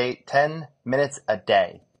 10 minutes a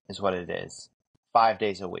day is what it is. 5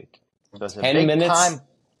 days a week. So it's a 10 big minutes. time,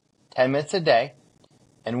 10 minutes a day.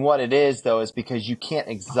 And what it is, though, is because you can't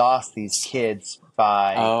exhaust these kids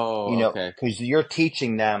by, Oh, okay. because you're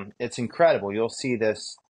teaching them. It's incredible. You'll see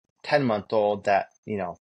this 10-month-old that,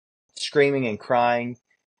 screaming and crying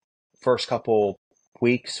first couple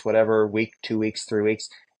weeks, whatever, week, 2 weeks, 3 weeks.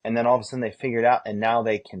 And then all of a sudden they figure it out, and now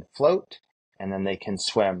they can float, and then they can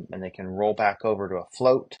swim, and they can roll back over to a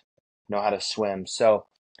float, know how to swim. So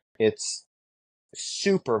it's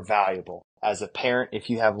super valuable as a parent. If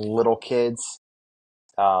you have little kids,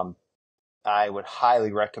 I would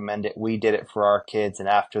highly recommend it. We did it for our kids, and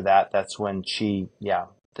after that, that's when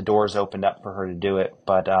the doors opened up for her to do it.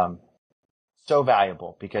 But so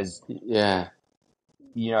valuable because, Yeah.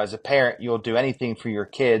 as a parent, you'll do anything for your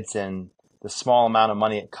kids, and the small amount of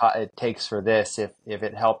money it takes for this, if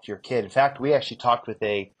it helped your kid. In fact, we actually talked with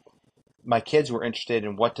my kids were interested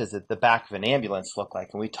in what does the back of an ambulance look like,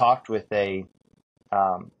 and we talked with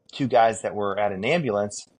two guys that were at an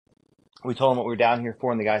ambulance. We told him what we were down here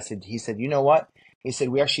for, and the guy he said, you know what? He said,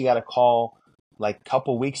 we actually got a call like a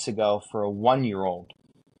couple weeks ago for a 1-year-old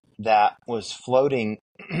that was floating.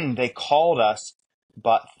 They called us,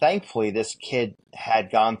 but thankfully this kid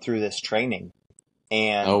had gone through this training, Oh,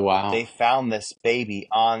 and wow. they found this baby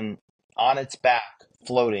on its back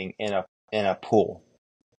floating in a pool.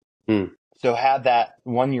 Hmm. So had that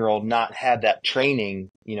 1-year-old not had that training,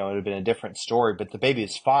 it would have been a different story. But the baby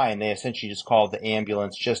is fine. They essentially just called the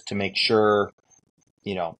ambulance just to make sure,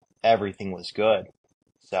 everything was good.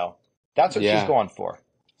 So that's what she's Yeah. going for.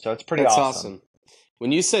 So it's pretty That's awesome. awesome.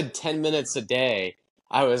 When you said 10 minutes a day,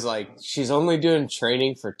 I was like, she's only doing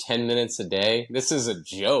training for 10 minutes a day. This is a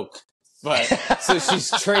joke. But so she's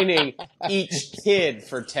training each kid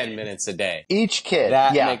for 10 minutes a day. Each kid.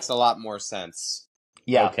 That Yeah. makes a lot more sense.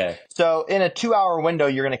 Yeah. Okay. So in a 2-hour window,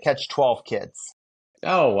 you're going to catch 12 kids.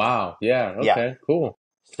 Oh, wow. Yeah. Yeah. Okay. Cool.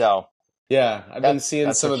 So Yeah. I've been seeing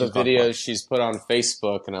that's some what of the she's going for. videos she's put on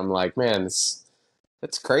Facebook, and I'm like, man,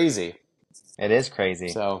 that's crazy. It is crazy.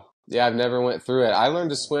 So, yeah, I've never went through it. I learned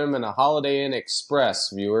to swim in a Holiday Inn Express,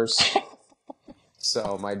 viewers.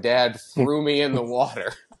 So my dad threw me in the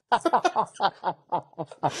water. I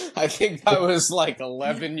think I was like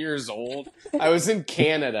 11 years old. I was in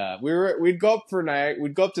Canada. We'd go up for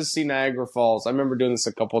we'd go up to see Niagara Falls. I remember doing this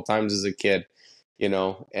a couple of times as a kid, and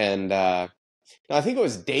no, I think it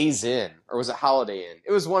was Days Inn or was it Holiday Inn?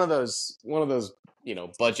 It was one of those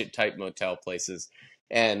budget type motel places.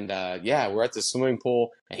 And yeah, we're at the swimming pool,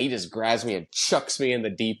 and he just grabs me and chucks me in the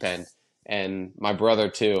deep end, and my brother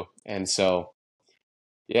too. And so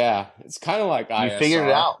yeah, it's kind of like You figured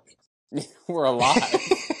it ISR. out. We're alive.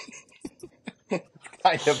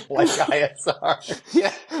 Kind of like ISR.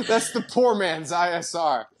 Yeah, that's the poor man's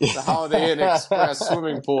ISR, the Holiday Inn Express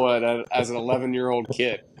swimming pool as an 11-year-old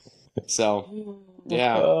kid. So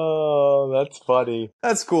yeah, Oh, that's funny.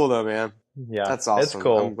 that's cool though, man. Yeah, That's it's awesome. I'm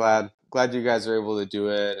cool. glad you guys are able to do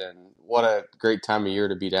it, and what a great time of year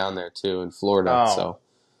to be down there too in Florida. Oh, So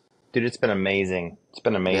dude, it's been amazing. It's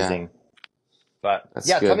been yeah, amazing. But that's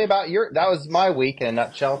yeah, tell me good. about that was my week in a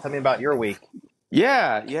nutshell. Tell me about your week.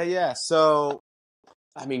 Yeah. So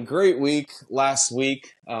I mean, great week last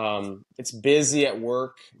week. It's busy at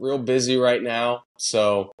work, real busy right now.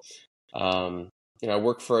 So I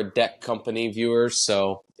work for a deck company, viewers.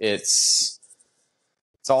 So it's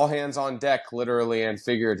all hands on deck, literally and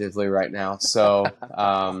figuratively right now. So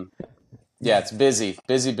yeah, it's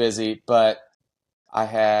busy, but I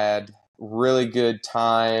had really good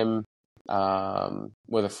time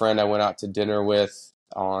with a friend I went out to dinner with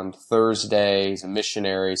on Thursday. He's a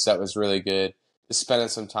missionary, so that was really good. Just spending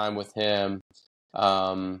some time with him.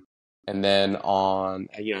 Um, and then on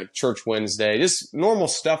church Wednesday, just normal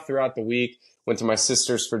stuff throughout the week. Went to my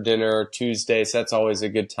sister's for dinner Tuesday, so that's always a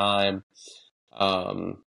good time.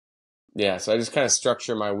 Um, yeah, so I just kind of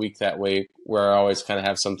structure my week that way where I always kind of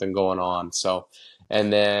have something going on. So,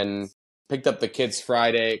 and then picked up the kids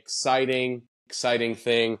Friday. Exciting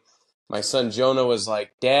thing. My son Jonah was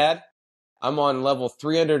like, "Dad, I'm on level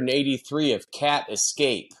 383 of Cat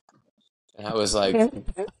Escape." And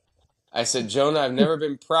I said, "Jonah, I've never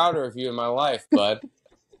been prouder of you in my life, bud."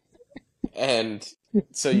 And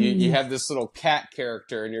so you have this little cat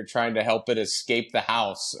character, and you're trying to help it escape the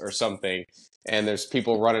house or something, and there's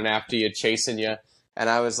people running after you, chasing you. And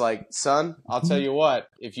I was like, "Son, I'll tell you what,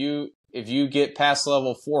 if you get past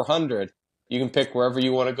level 400, you can pick wherever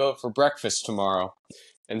you want to go for breakfast tomorrow."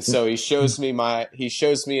 And so he shows me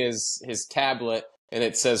his tablet, and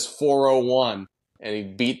it says 401, and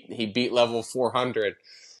he beat level 400.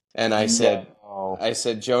 And No. I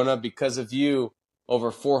said, "Jonah, because of you,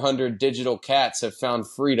 over 400 digital cats have found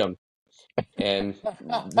freedom, and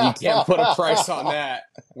you can't put a price on that.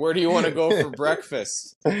 Where do you want to go for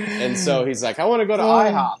breakfast?" And so he's like, "I want to go to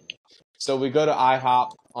IHOP." So we go to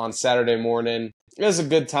IHOP on Saturday morning. It was a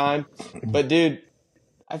good time. But dude,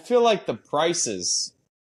 I feel like the prices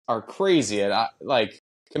are crazy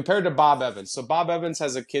compared to Bob Evans. So Bob Evans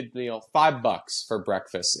has a kid meal, $5 for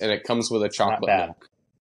breakfast, and it comes with a Not chocolate bad. milk.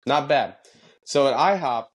 Not bad. So at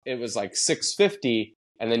IHOP, it was like $6.50,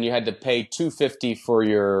 and then you had to pay $2.50 for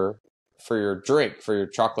your drink, for your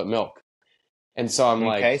chocolate milk. And so I'm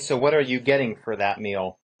Okay, like, so what are you getting for that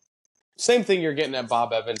meal? same thing you're getting at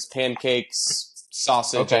Bob Evans, pancakes,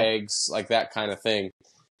 sausage, Okay. eggs, like that kind of thing.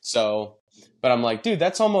 So, but I'm like, dude,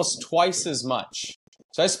 that's almost twice as much.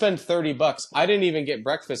 So I spend $30. I didn't even get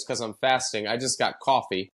breakfast because I'm fasting. I just got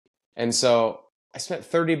coffee. And so I spent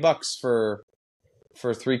 $30 for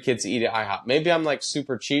three kids to eat at IHOP. Maybe I'm like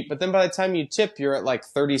super cheap, but then by the time you tip, you're at like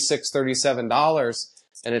 $36, $37,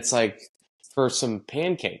 and it's like for some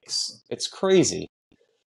pancakes. It's crazy.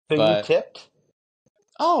 So you But tipped?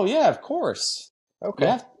 oh yeah, of course. Okay.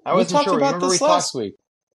 Yeah, I we wasn't talked sure. You about remember we this talked? last week.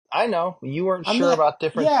 I know. You weren't I'm sure not about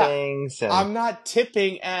different yeah, things and I'm not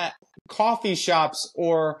tipping at coffee shops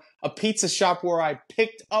or a pizza shop where I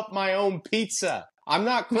picked up my own pizza. I'm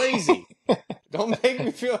not crazy. Don't make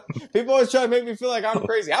me feel people always try to make me feel like I'm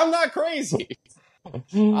crazy. I'm not crazy.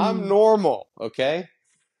 I'm normal, okay?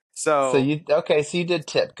 so So, you did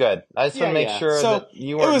tip. Good. I just want to make yeah. sure that So,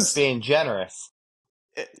 you it weren't was being generous.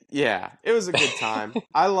 yeah, it was a good time.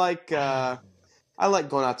 I like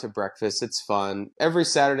going out to breakfast. It's fun. Every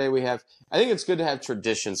Saturday I think it's good to have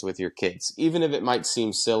traditions with your kids, even if it might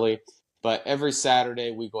seem silly, but every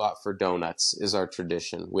Saturday we go out for donuts is our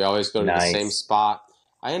tradition. We always go to the same Nice. spot.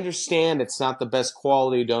 I understand it's not the best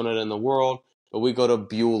quality donut in the world, but we go to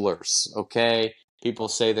Bueller's, okay? People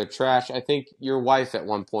say they're trash. I think your wife at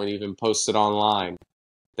one point even posted online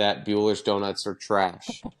that Bueller's donuts are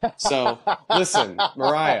trash. So, listen,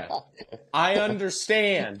 Mariah, I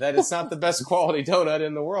understand that it's not the best quality donut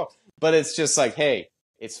in the world, but it's just like, hey,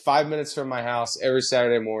 it's 5 minutes from my house every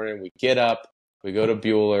Saturday morning. We get up, we go to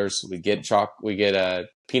Bueller's, we get a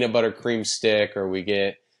peanut butter cream stick, or we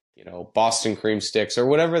get Boston cream sticks or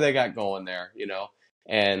whatever they got going there,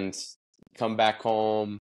 and come back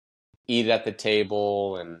home, eat at the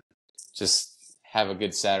table, and just have a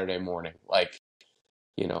good Saturday morning. Like,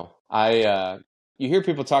 you hear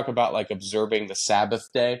people talk about like observing the Sabbath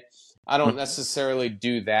day. I don't necessarily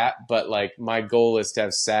do that, but like my goal is to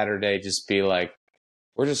have Saturday just be like,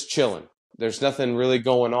 we're just chilling. There's nothing really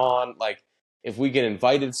going on. Like, if we get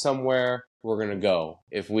invited somewhere, we're going to go.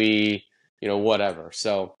 If we, whatever.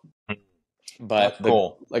 So, but That's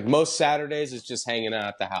cool. like most Saturdays is just hanging out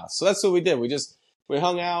at the house. So that's what we did. We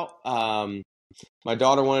hung out. My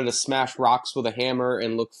daughter wanted to smash rocks with a hammer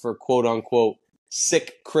and look for quote unquote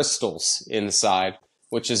sick crystals inside,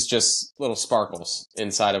 which is just little sparkles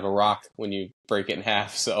inside of a rock when you break it in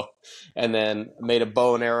half. So, and then made a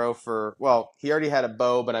bow and arrow he already had a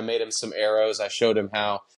bow, but I made him some arrows. I showed him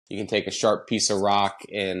how you can take a sharp piece of rock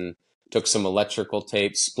and took some electrical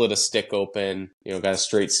tape, split a stick open, got a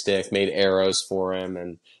straight stick, made arrows for him,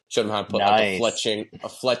 and showed him how to put like a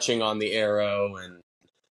fletching on the arrow. And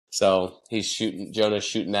so Jonah's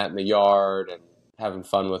shooting that in the yard and having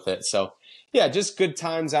fun with it. So yeah, just good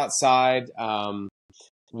times outside.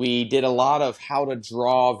 We did a lot of how to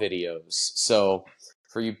draw videos. So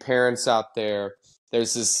for you parents out there,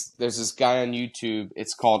 there's this guy on YouTube.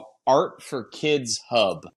 It's called Art for Kids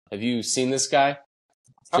Hub. Have you seen this guy,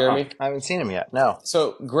 Jeremy? I haven't seen him yet. No.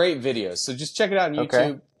 So great videos. So just check it out on YouTube.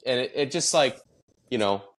 Okay. And it just like,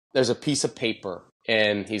 there's a piece of paper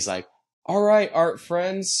and he's like, all right, art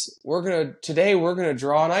friends, today we're going to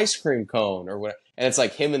draw an ice cream cone or whatever. And it's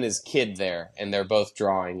like him and his kid there and they're both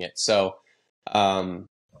drawing it. So,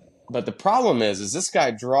 but the problem is this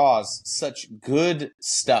guy draws such good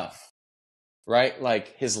stuff, right?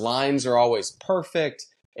 Like his lines are always perfect.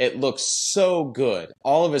 It looks so good.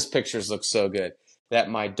 All of his pictures look so good that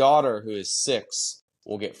my daughter, who is 6,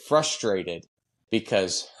 will get frustrated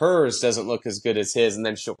because hers doesn't look as good as his. And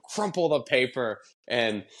then she'll crumple the paper.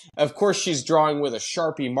 And of course she's drawing with a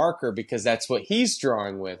Sharpie marker because that's what he's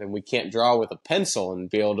drawing with. And we can't draw with a pencil and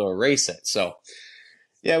be able to erase it. So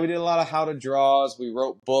yeah, we did a lot of how to draws. We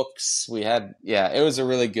wrote books. It was a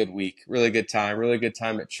really good week, really good time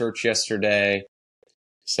at church yesterday.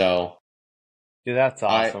 So. Dude, that's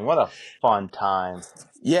awesome. What a fun time.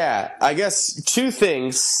 Yeah, I guess 2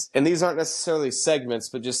 things, and these aren't necessarily segments,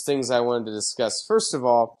 but just things I wanted to discuss. First of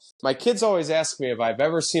all, my kids always ask me if I've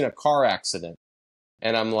ever seen a car accident.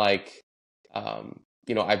 And I'm like,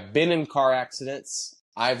 I've been in car accidents.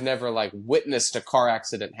 I've never like witnessed a car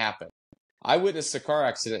accident happen. I witnessed a car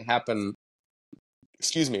accident happen,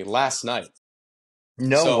 last night.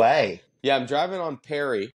 No way. Yeah, I'm driving on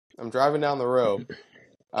Perry. I'm driving down the road.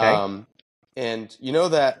 Okay. And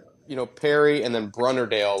Perry and then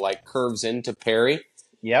Brunnerdale like curves into Perry.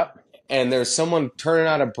 Yep. And there's someone turning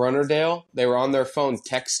out of Brunnerdale. They were on their phone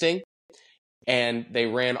texting and they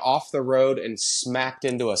ran off the road and smacked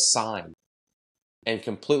into a sign and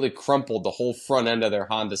completely crumpled the whole front end of their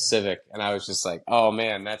Honda Civic. And I was just like, oh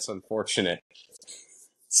man, that's unfortunate.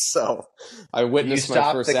 So I witnessed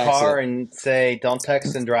my first accident. You stop the car and say, don't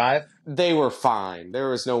text and drive? They were fine. There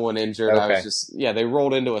was no one injured. Okay. They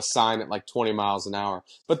rolled into a sign at like 20 miles an hour.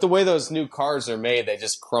 But the way those new cars are made, they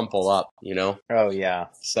just crumple up, Oh, yeah.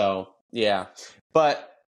 So, yeah. But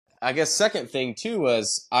I guess second thing too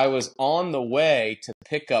was I was on the way to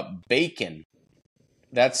pick up bacon.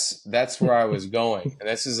 That's where I was going. And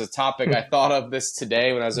this is a topic I thought of this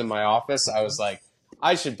today when I was in my office. I was like,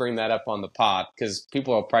 I should bring that up on the pod because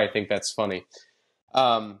people will probably think that's funny.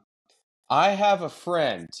 I have a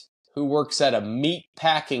friend who works at a meat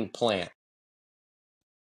packing plant.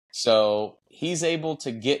 So he's able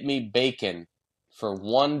to get me bacon for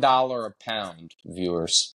 $1 a pound,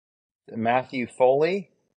 viewers. Matthew Foley?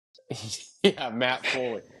 Yeah, Matt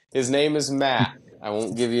Foley. His name is Matt. I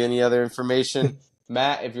won't give you any other information.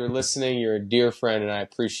 Matt, if you're listening, you're a dear friend, and I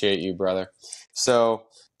appreciate you, brother. So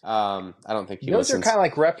I don't think he listens. Those are kind of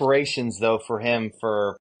like reparations, though, for him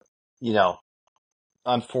for,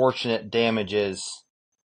 unfortunate damages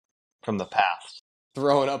from the past.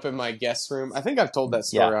 Throwing up in my guest room. I think I've told that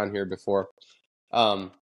story on here before.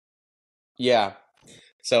 Yeah.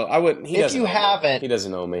 So I wouldn't. If you haven't, he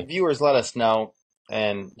doesn't know me. Viewers, let us know,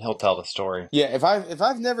 and he'll tell the story. Yeah, if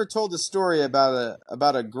I've never told the story about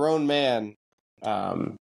a grown man,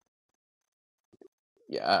 throwing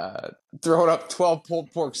up 12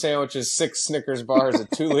 pulled pork sandwiches, 6 Snickers bars, a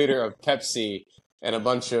 2-liter of Pepsi, and a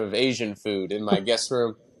bunch of Asian food in my guest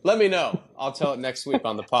room, let me know. I'll tell it next week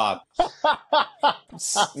on the pod.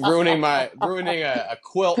 ruining a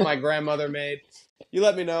quilt my grandmother made. You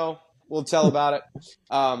let me know. We'll tell about it.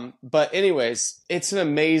 But anyways, it's an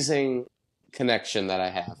amazing connection that I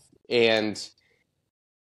have. And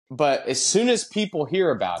But as soon as people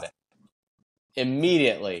hear about it,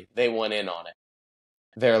 immediately they went in on it.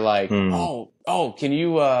 They're like, Hmm. can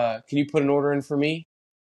you put an order in for me?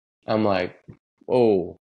 I'm like,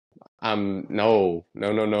 oh, no,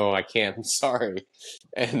 I can't. I'm sorry.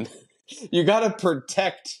 And you gotta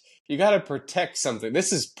protect something.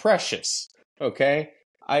 This is precious. Okay?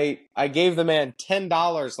 I gave the man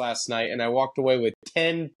 $10 last night and I walked away with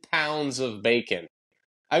 10 pounds of bacon.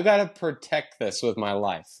 I've got to protect this with my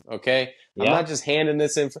life, okay? I'm Yeah. not just handing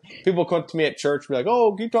this in. People come to me at church and be like,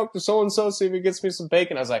 oh, can you talk to so-and-so, see if he gets me some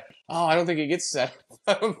bacon? I was like, oh, I don't think he gets that.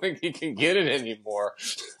 I don't think he can get it anymore.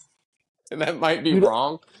 And that might be Dude,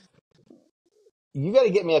 wrong. you got to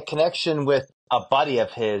get me a connection with a buddy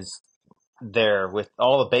of his there with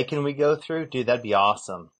all the bacon we go through. Dude, that'd be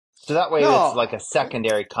awesome. So that way it's No, like a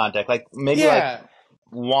secondary contact. Like maybe like yeah,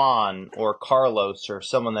 Juan or Carlos or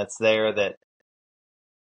someone that's there that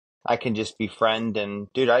I can just befriend. And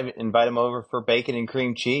dude, I invite him over for bacon and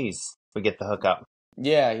cream cheese. We get the hookup.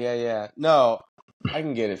 yeah. No, I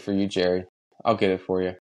can get it for you, Jerry. I'll get it for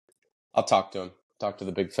you. I'll talk to him. Talk to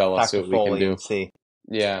the big fella, Talk see to what we can Foley do. and see.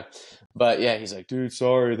 Yeah. But yeah, he's like, dude,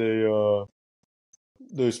 sorry, they're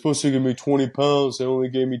supposed to give me 20 pounds. They only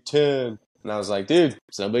gave me 10. And I was like, dude,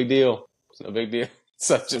 it's no big deal. It's no big deal.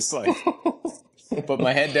 So I just like put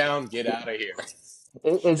my head down, get out of here.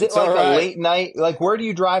 Is it It's all like a right. late night? Like, where do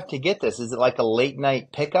you drive to get this? Is it like a late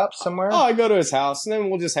night pickup somewhere? Oh, I go to his house and then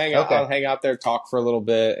we'll just hang out. Okay. I'll hang out there, talk for a little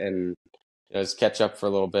bit and just catch up for a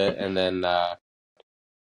little bit. And then,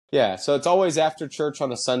 yeah, so it's always after church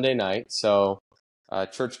on a Sunday night. So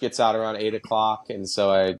church gets out around 8 o'clock. And so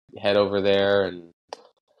I head over there and,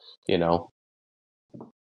 you know,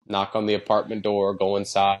 knock on the apartment door, go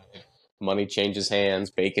inside. Money changes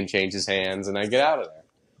hands, bacon changes hands, and I get out of there.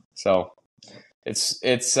 So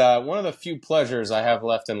it's one of the few pleasures I have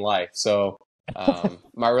left in life. So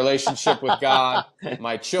my relationship with God,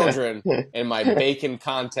 my children, and my bacon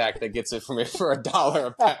contact that gets it for me for $1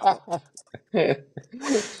 a pound. And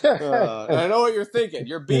I know what you're thinking.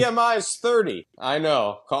 Your BMI is 30. I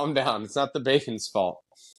know. Calm down. It's not the bacon's fault.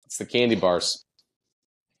 It's the candy bars.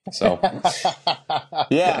 So,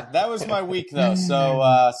 yeah, that was my week, though.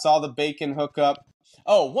 So, saw the bacon hookup.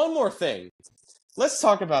 Oh, one more thing. Let's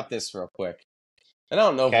talk about this real quick. And I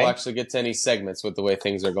don't know if we'll Okay. actually get to any segments with the way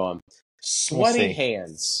things are going. We'll Sweaty see.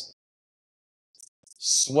 hands.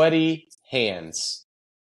 Sweaty hands.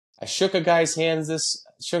 I shook a guy's hand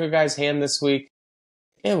this week.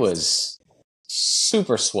 It was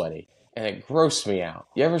super sweaty, and it grossed me out.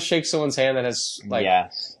 You ever shake someone's hand that has like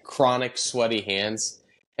Yes. chronic sweaty hands?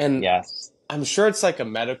 And Yes. I'm sure it's like a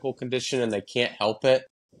medical condition and they can't help it.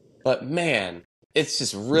 But man, it's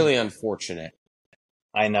just really unfortunate.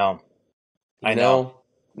 I know. You I know. know?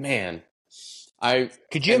 Man.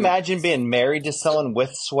 Could you imagine being married to someone with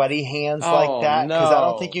sweaty hands like Oh, that? Because I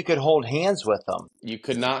don't no. think you could hold hands with them. You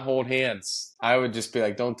could not hold hands. I would just be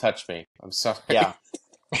like, don't touch me. I'm sorry. Yeah.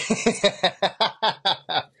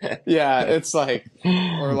 Yeah, it's like,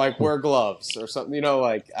 or like wear gloves or something. You know,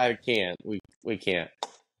 like I can't. We can't.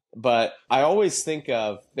 But I always think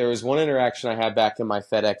of, there was one interaction I had back in my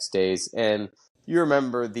FedEx days, and you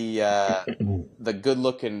remember the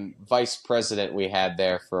good-looking vice president we had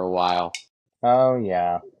there for a while. Oh,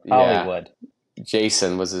 yeah. Yeah, Hollywood.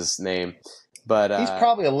 Jason was his name. But He's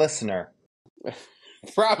probably a listener.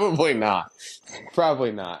 probably not.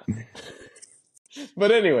 Probably not.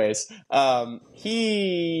 But anyways,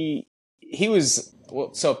 he was,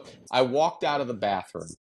 well, so I walked out of the bathroom.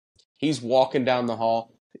 He's walking down the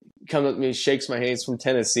hall, comes up to me, shakes my hand. He's from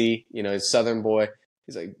Tennessee, you know, he's a Southern boy.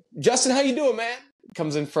 He's like, Justin, how you doing, man?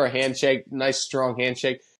 Comes in for a handshake, nice strong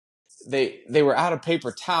handshake. They were out of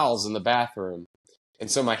paper towels in the bathroom, and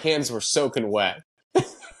so my hands were soaking wet.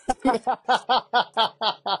 And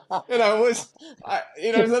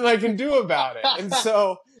there's nothing I can do about it. And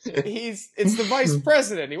so it's the vice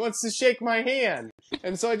president. He wants to shake my hand.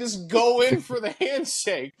 And so I just go in for the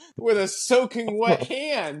handshake with a soaking wet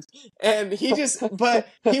hand. And but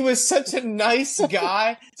he was such a nice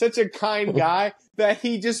guy, such a kind guy, that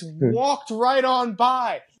he just walked right on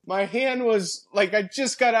by. My hand was like, I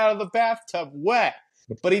just got out of the bathtub wet,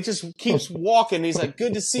 but he just keeps walking. He's like,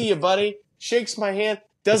 good to see you, buddy. Shakes my hand.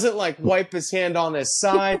 Doesn't like wipe his hand on his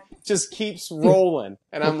side, just keeps rolling.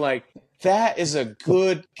 And I'm like, that is a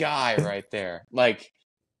good guy right there. Like,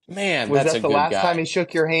 man, Was that's that a the good last guy. time he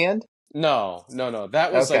shook your hand? No.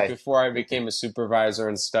 That was like Okay. before I became a supervisor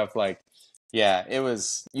and stuff. Like, yeah, it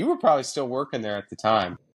was, you were probably still working there at the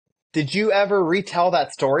time. Did you ever retell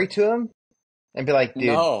that story to him? And be like, dude,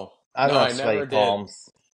 No, I don't I have never sweaty did. palms.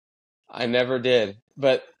 I never did.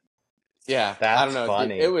 But Yeah, I don't That's know,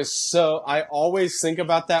 dude. It funny. was so. I always think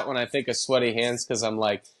about that when I think of sweaty hands because I'm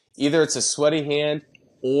like, either it's a sweaty hand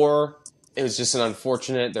or it was just an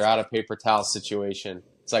unfortunate they're out of paper towel situation.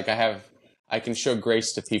 It's like I can show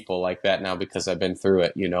grace to people like that now because I've been through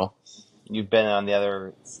it. You know. You've been on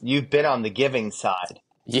the giving side.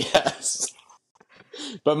 Yes,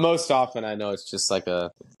 but most often I know it's just like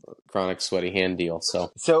a chronic sweaty hand deal.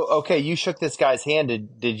 So So, okay, you shook this guy's hand.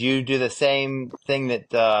 Did you do the same thing that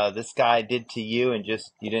this guy did to you and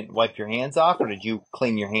just you didn't wipe your hands off, or did you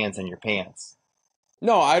clean your hands and your pants?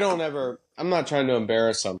 no, I don't ever. I'm not trying to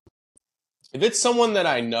embarrass them. If it's someone that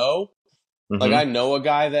I know, like I Mm-hmm. know a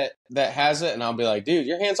guy that has it, and I'll be like, "Dude,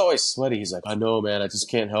 your hand's always sweaty." He's like, "I know, man. I just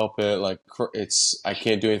can't help it. Like, I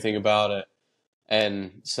can't do anything about it."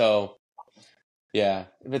 And so, yeah,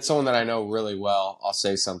 if it's someone that I know really well, I'll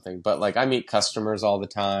say something. But like, I meet customers all the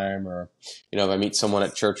time, or if I meet someone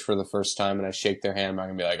at church for the first time and I shake their hand, I'm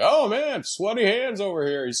gonna be like, "Oh man, sweaty hands over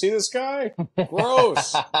here. You see this guy?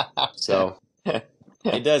 Gross." So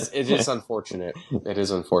it does. It is unfortunate. It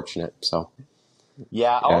is unfortunate. So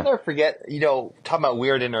Yeah, I'll yeah. never forget, talking about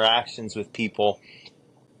weird interactions with people.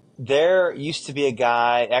 There used to be a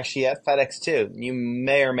guy, actually at FedEx too. You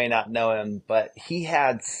may or may not know him, but he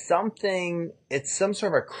had something, it's some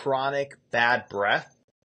sort of a chronic bad breath,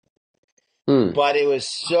 Hmm. but it was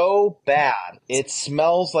so bad. It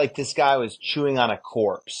smells like this guy was chewing on a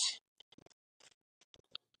corpse.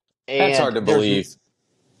 That's hard And to believe.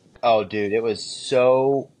 oh dude, it was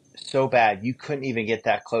so bad. You couldn't even get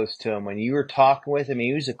that close to him. When you were talking with him,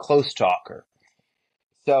 he was a close talker.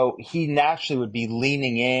 So he naturally would be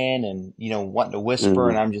leaning in and, wanting to whisper. Mm.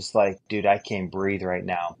 And I'm just like, dude, I can't breathe right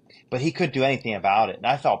now. But he couldn't do anything about it. And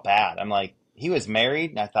I felt bad. I'm like, he was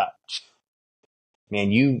married. And I thought,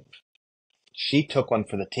 man, she took one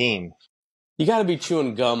for the team. You got to be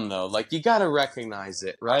chewing gum though. Like you got to recognize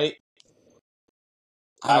it, right?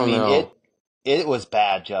 I I don't mean, know. it was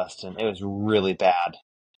bad, Justin. It was really bad.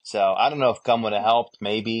 So I don't know if gum would have helped.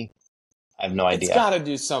 Maybe. I have no It's idea. got to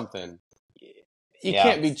do something. You Yeah.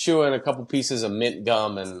 can't be chewing a couple pieces of mint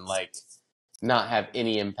gum and like not have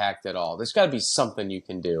any impact at all. There's got to be something you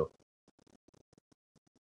can do.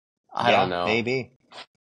 I don't Yeah, know. maybe.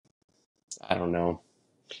 I don't know.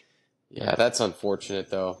 Yeah, that's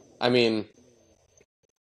unfortunate though. I mean,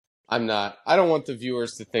 I'm not. I don't want the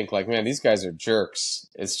viewers to think like, man, these guys are jerks.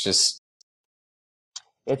 It's just,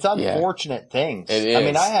 It's yeah, unfortunate it things. I mean, is.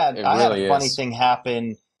 It I had a really funny is. thing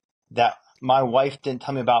happen that my wife didn't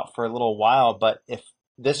tell me about for a little while, but if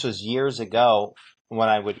this was years ago when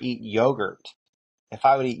I would eat yogurt, if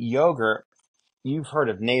I would eat yogurt, you've heard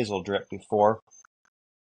of nasal drip before.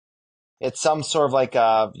 It's some sort of like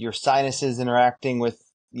your sinuses interacting with,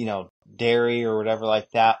 dairy or whatever like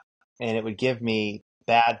that, and it would give me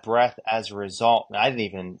bad breath as a result. And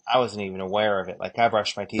I wasn't even aware of it. Like I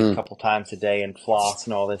brush my teeth a Mm. couple times a day and floss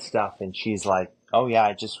and all this stuff, and she's like, "Oh yeah,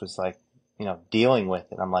 I just was like, dealing with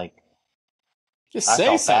it." I'm like, Just I say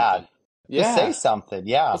felt bad. something. Just say Yeah. something,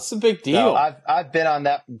 yeah. What's the big So deal? I've been on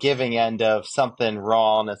that giving end of something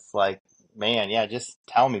wrong. It's like, man, yeah, just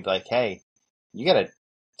tell me like, hey, you gotta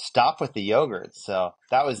stop with the yogurt. So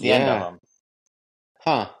that was the end of Yeah. them.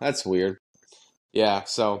 Huh. That's weird. Yeah.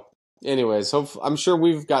 So, anyways, I'm sure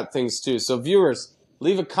we've got things too. So, viewers,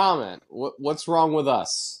 leave a comment. What's wrong with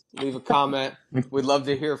us? Leave a comment. We'd love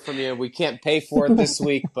to hear from you. We can't pay for it this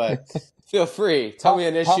week, but feel free. Tell me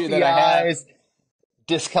an issue that Puffy I have. eyes,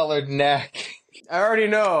 discolored neck. I already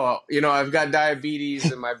know. I've got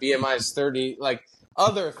diabetes and my BMI is 30. Like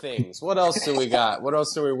other things. What else do we got? What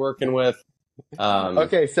else are we working with?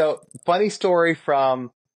 Okay, so funny story from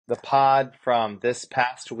the pod from this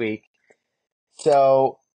past week.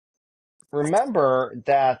 So remember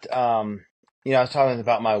that I was talking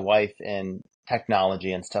about my wife and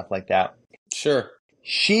technology and stuff like that. Sure.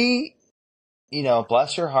 She,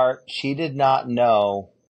 bless her heart, she did not know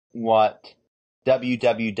what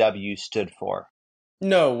WWW stood for.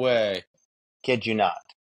 No way. Kid you not.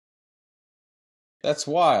 That's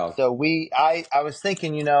wild. So I was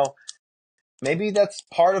thinking, maybe that's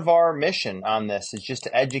part of our mission on this is just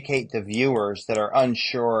to educate the viewers that are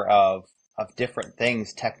unsure of different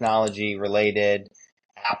things, technology related,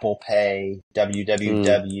 Apple Pay,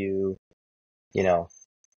 Mm, WWW,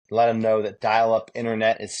 let them know that dial-up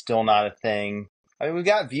internet is still not a thing. I mean, we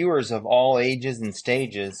got viewers of all ages and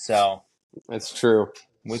stages, so that's true.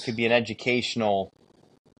 we could be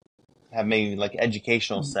have maybe like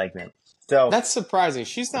educational segment. So That's surprising.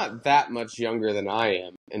 She's not that much younger than I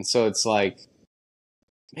am. And so it's like,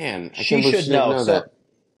 man, I she can't believe should she didn't know. know that. So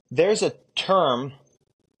there's a term,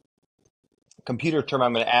 computer term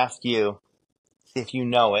I'm going to ask you if you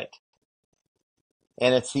know it.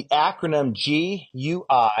 and it's the acronym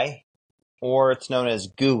GUI, or it's known as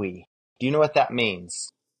GUI. Do you know what that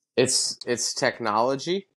means? It's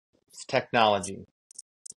technology. It's technology.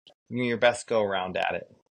 Give me your best go around at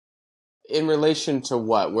it. In relation to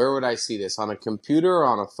what? Where would I see this? On a computer or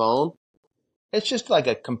on a phone? It's just like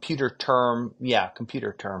a computer term. Yeah,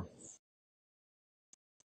 computer term.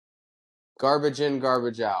 Garbage in,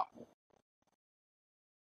 garbage out.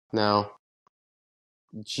 No.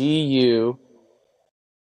 GUI.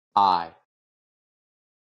 I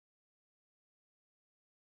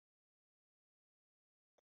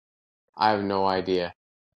have no idea.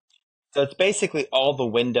 So it's basically all the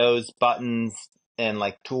windows, buttons, and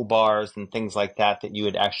like toolbars and things like that that you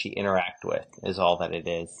would actually interact with is all that it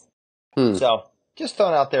is. Hmm. So just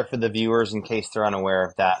throwing out there for the viewers in case they're unaware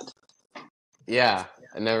of that. Yeah,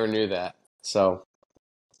 I never knew that. So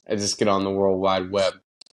I just get on the World Wide Web.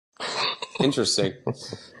 Interesting.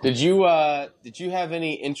 Did you have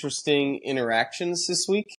any interesting interactions this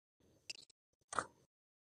week?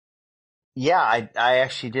 Yeah, I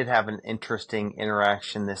actually did have an interesting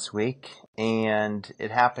interaction this week, and it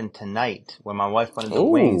happened tonight when my wife went into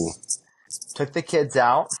Ooh. wings. Took the kids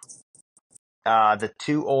out. The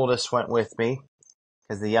two oldest went with me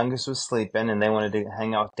because the youngest was sleeping, and they wanted to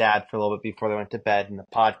hang out with Dad for a little bit before they went to bed, and the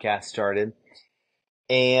podcast started.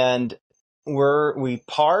 And we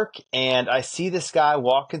park, and I see this guy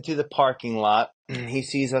walking through the parking lot. He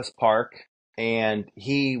sees us park, and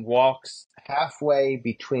he walks halfway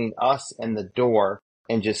between us and the door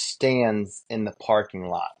and just stands in the parking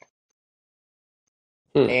lot.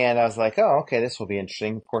 Hmm. And I was like, oh, okay, this will be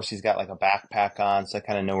interesting. Of course, he's got like a backpack on, so I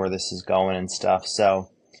kind of know where this is going and stuff. So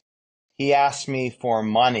he asked me for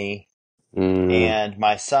money, Mm. and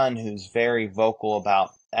my son, who's very vocal about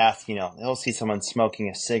asking, he'll see someone smoking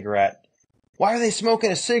a cigarette. Why are they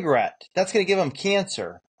smoking a cigarette? That's going to give them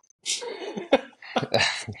cancer.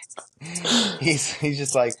 He's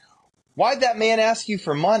just like, why'd that man ask you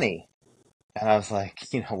for money? And I was like,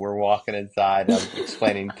 we're walking inside. I'm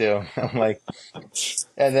explaining to him. I'm like,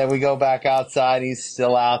 and then we go back outside. He's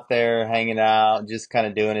still out there hanging out, just kind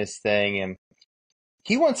of doing his thing. And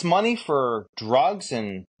he wants money for drugs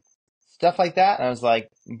and stuff like that. And I was like,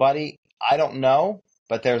 buddy, I don't know,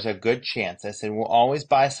 but there's a good chance. I said, we'll always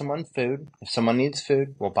buy someone food. If someone needs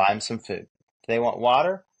food, we'll buy them some food. If they want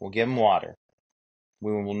water, we'll give them water.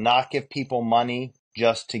 We will not give people money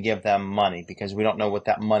just to give them money because we don't know what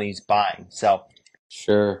that money's buying. So,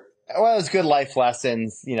 Sure. well, it's good life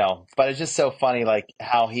lessons, but it's just so funny, like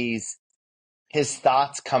how his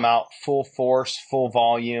thoughts come out full force, full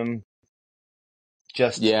volume,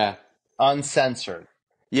 just Yeah. uncensored.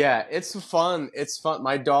 Yeah, it's fun. It's fun.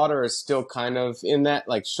 My daughter is still kind of in that,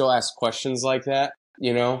 like she'll ask questions like that,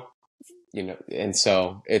 and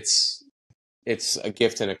so it's a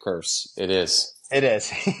gift and a curse. It is. It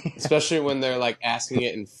is. Especially when they're like asking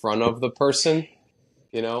it in front of the person,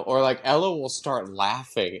 or like Ella will start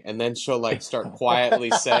laughing and then she'll like start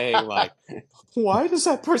quietly saying like, why does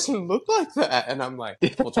that person look like that? And I'm like,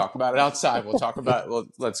 we'll talk about it outside. We'll talk about it. Well,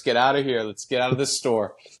 let's get out of here. Let's get out of this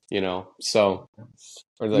store, so.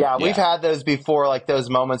 Or like, Yeah, we've yeah. had those before, like those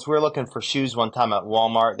moments. We were looking for shoes one time at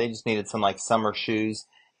Walmart. They just needed some like summer shoes.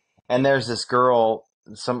 And there's this girl,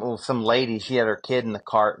 some lady, she had her kid in the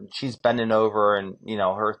cart and she's bending over and,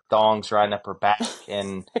 her thong's riding up her back.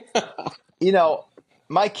 And,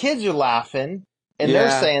 my kids are laughing and they're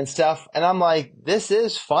Yeah. saying stuff. And I'm like, this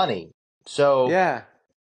is funny. So, Yeah.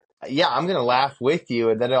 yeah, I'm going to laugh with you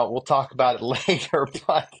and then we'll talk about it later.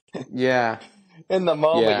 But Yeah. in the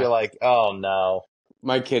moment, Yeah. you're like, oh no.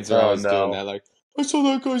 My kids are Oh always doing no. that. Like, I saw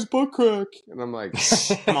that guy's butt crack. And I'm like,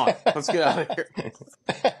 come on, let's get out of here.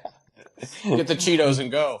 Get the Cheetos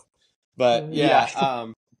and go. But Yeah.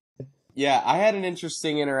 yeah, I had an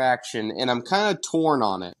interesting interaction and I'm kind of torn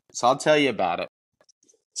on it. So I'll tell you about it.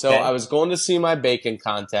 So I Okay. was going to see my bacon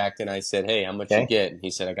contact and I said, hey, how much you Okay. get? And he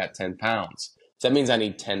said, I got 10 pounds. So that means I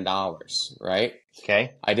need $10, right?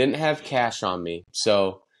 Okay. I didn't have cash on me.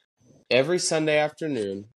 So every Sunday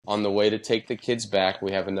afternoon, on the way to take the kids back,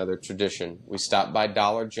 we have another tradition. We stop by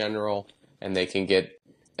Dollar General, and they can get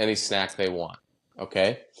any snack they want.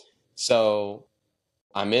 Okay? So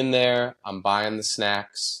I'm in there, I'm buying the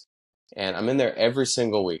snacks, and I'm in there every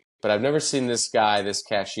single week. But I've never seen this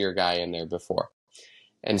cashier guy in there before.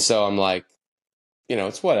 And so I'm like,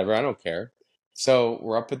 it's whatever, I don't care. So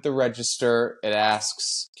we're up at the register, it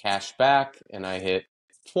asks cash back, and I hit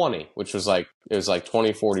 20, which was like, it was like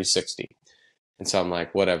 20, 40, 60. And so I'm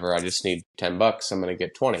like, whatever, I just need $10. I'm going to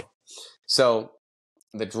get 20. So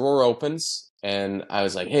the drawer opens and I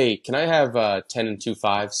was like, hey, can I have 10 and 2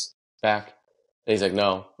 fives back? And he's like,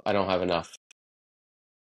 no, I don't have enough.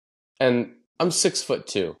 And I'm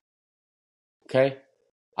 6'2". Okay?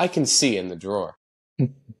 I can see in the drawer.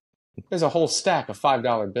 There's a whole stack of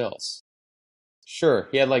 $5 bills. Sure,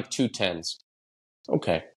 he had like 2 10s.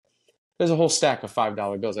 Okay. There's a whole stack of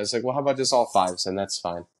 $5 bills. I was like, well, how about just all fives? And that's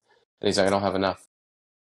fine. And he's like, I don't have enough.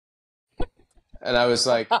 And I was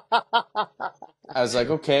like,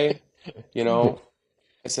 okay, you know,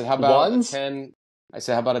 I said, how about Ones? a 10? I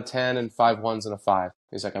said, how about a 10 and 5 ones and a 5?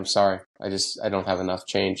 He's like, I'm sorry. I don't have enough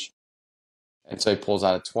change. And so he pulls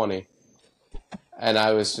out a 20. And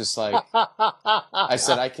I was just like, I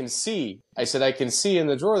said, I can see in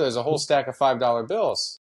the drawer there's a whole stack of $5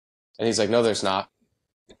 bills. And he's like, no, there's not.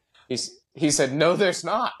 He said, no, there's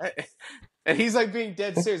not. And he's like being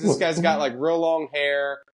dead serious. This guy's got like real long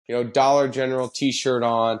hair, Dollar General t-shirt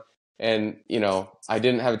on. And, I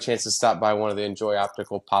didn't have a chance to stop by one of the Enjoy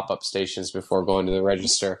Optical pop-up stations before going to the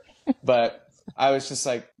register. But I was just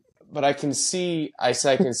like, but I can see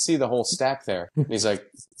the whole stack there. And he's like,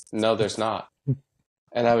 no, there's not.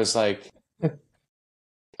 And I was like,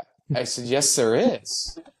 I said, yes, there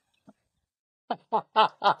is.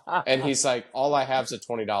 And he's like, all I have is a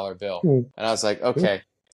 $20 bill. And I was like, okay.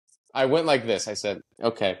 I went like this. I said,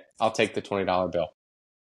 okay, I'll take the $20 bill.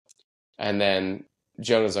 And then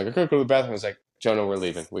Jonah was like, I gotta go to the bathroom. I was like, Jonah, we're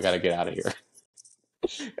leaving. We got to get out of here.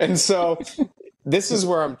 And so this is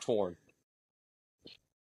where I'm torn.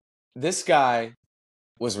 This guy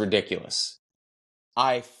was ridiculous.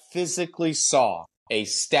 I physically saw a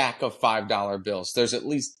stack of $5 bills. There's at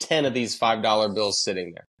least 10 of these $5 bills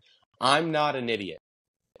sitting there. I'm not an idiot.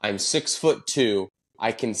 I'm 6'2".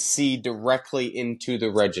 I can see directly into the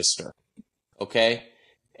register. Okay?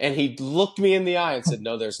 And he looked me in the eye and said,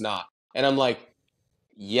 no, there's not. And I'm like,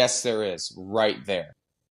 yes, there is. Right there.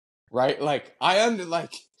 Right? Like, I'm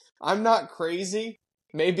not crazy.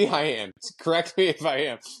 Maybe I am. Correct me if I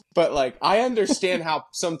am. But like, I understand how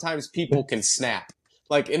sometimes people can snap.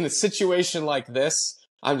 Like in a situation like this,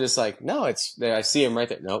 I'm just like, no, it's there. I see him right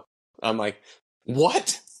there. Nope. I'm like,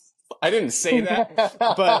 what? I didn't say that.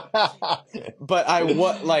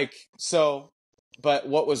 But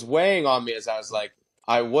what was weighing on me is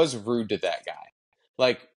I was rude to that guy.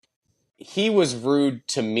 Like, he was rude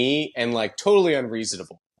to me and like totally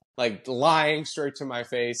unreasonable. Like lying straight to my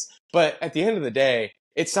face. But at the end of the day,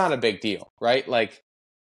 it's not a big deal, right? Like,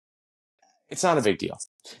 it's not a big deal.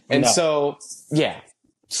 And so, yeah.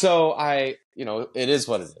 So it is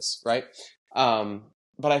what it is, right?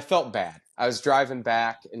 But I felt bad. I was driving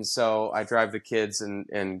back, and so I drive the kids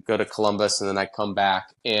and go to Columbus, and then I come back,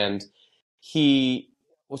 and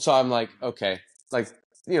so I'm like, okay, like,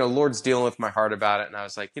 Lord's dealing with my heart about it, and I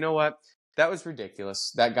was like, you know what? That was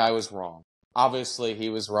ridiculous. That guy was wrong. Obviously, he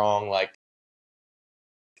was wrong. Like,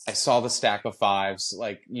 I saw the stack of fives.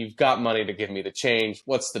 Like, you've got money to give me the change.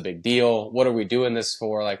 What's the big deal? What are we doing this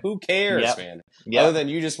for? Like, who cares, man? Yep. Other than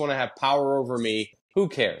you just want to have power over me, who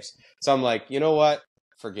cares? So I'm like, you know what?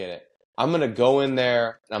 Forget it. I'm going to go in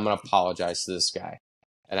there and I'm going to apologize to this guy.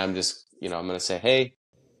 And I'm just, I'm going to say, hey,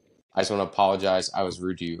 I just want to apologize. I was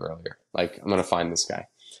rude to you earlier. Like, I'm going to find this guy.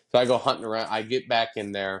 So I go hunting around. I get back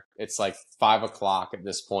in there. It's like 5 o'clock at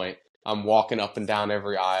this point. I'm walking up and down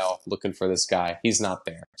every aisle looking for this guy. He's not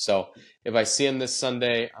there. So if I see him this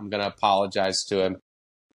Sunday, I'm going to apologize to him.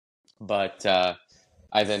 But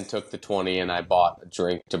I then took the 20 and I bought a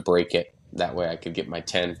drink to break it. That way I could get my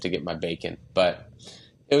 10 to get my bacon. But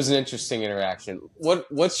it was an interesting interaction.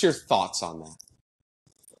 What's your thoughts on that?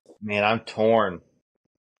 Man, I'm torn.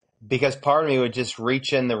 Because part of me would just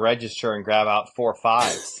reach in the register and grab out 4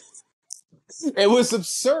 5s. It was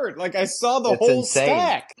absurd. Like, I saw the whole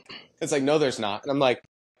stack. It's like, no, there's not. And I'm like,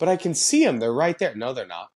 but I can see them. They're right there. No, they're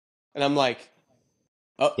not. And I'm like,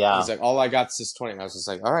 oh, yeah. He's like, all I got is this 20. And I was just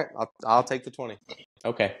like, all right, I'll take the 20.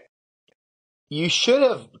 Okay. You should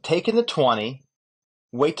have taken the 20,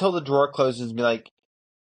 wait till the drawer closes and be like,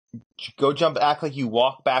 go act like you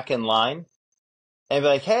walk back in line and be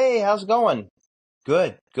like, hey, how's it going?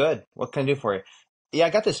 Good. What can I do for you? Yeah, I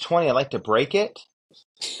got this 20. I'd like to break it.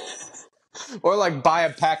 Or like buy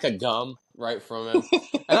a pack of gum right from him.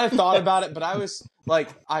 And I thought about it, but I was like,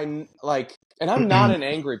 and I'm not an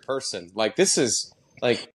angry person. Like, this is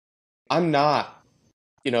like, I'm not,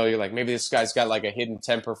 you're like, maybe this guy's got like a hidden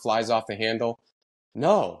temper, flies off the handle.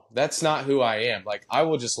 No, that's not who I am. Like, I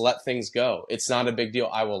will just let things go. It's not a big deal.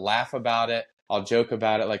 I will laugh about it. I'll joke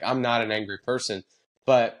about it. Like, I'm not an angry person.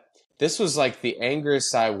 But this was like the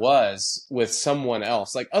angriest I was with someone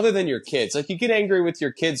else. Like, other than your kids. Like, you get angry with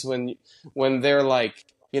your kids when they're like,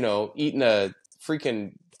 eating a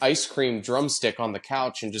freaking ice cream drumstick on the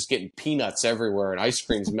couch and just getting peanuts everywhere and ice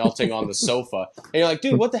cream's melting on the sofa. And you're like,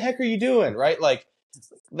 dude, what the heck are you doing? Right? Like,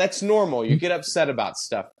 that's normal. You get upset about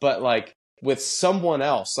stuff. But like, with someone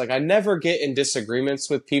else. Like I never get in disagreements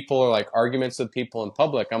with people or like arguments with people in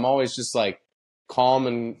public. I'm always just like calm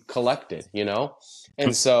and collected, you know?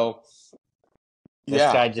 And so, This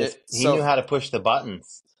yeah, guy he knew how to push the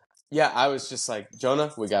buttons. yeah, I was just like,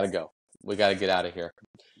 Jonah, we got to go. We got to get out of here.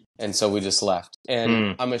 And so we just left. And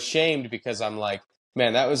Mm. I'm ashamed because I'm like,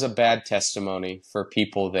 man, that was a bad testimony for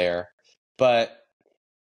people there. But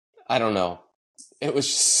I don't know. It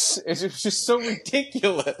was just so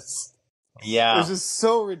ridiculous. It was Yeah. just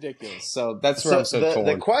so ridiculous. So that's where So I'm so the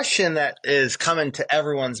torn. question that is coming to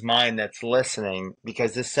everyone's mind that's listening,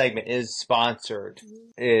 because this segment is sponsored,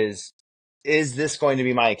 is this going to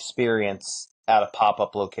be my experience at a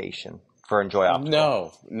pop-up location for Enjoy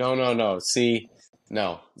Optical? No. See,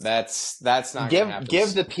 no, that's not going to happen.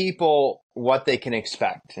 Give the people what they can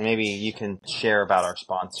expect, and maybe you can share about our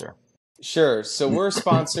sponsor. Sure. So we're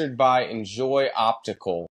sponsored by Enjoy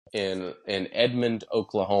Optical in Edmond,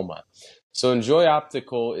 Oklahoma. So Enjoy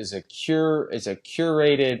Optical is a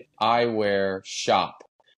curated eyewear shop.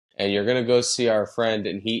 And you're going to go see our friend,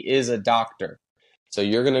 and he is a doctor. So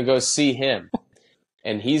you're going to go see him,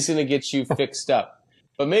 and he's going to get you fixed up.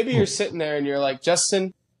 But maybe you're sitting there and you're like,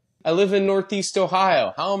 Justin, I live in Northeast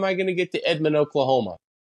Ohio. How am I going to get to Edmond, Oklahoma?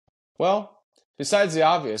 Well, besides the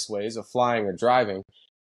obvious ways of flying or driving,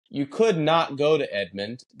 you could not go to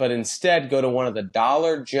Edmond, but instead go to one of the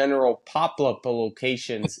Dollar General pop-up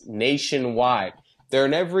locations nationwide. They're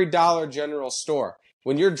in every Dollar General store.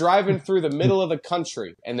 When you're driving through the middle of the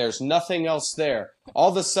country and there's nothing else there, all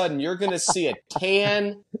of a sudden you're going to see a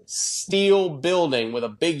tan steel building with a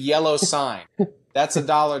big yellow sign. That's a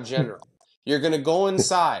Dollar General. You're going to go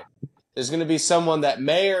inside. There's going to be someone that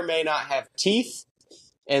may or may not have teeth,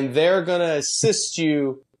 and they're going to assist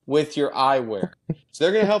you with your eyewear. So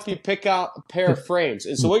they're going to help you pick out a pair of frames.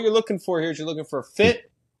 And so what you're looking for here is you're looking for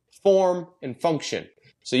fit, form, and function.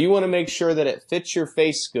 So you want to make sure that it fits your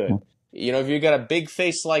face good. You know, if you got a big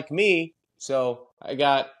face like me, so I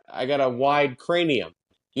got a wide cranium.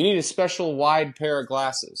 You need a special wide pair of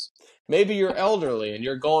glasses. Maybe you're elderly and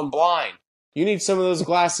you're going blind. You need some of those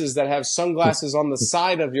glasses that have sunglasses on the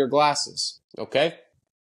side of your glasses. Okay?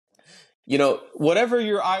 You know, whatever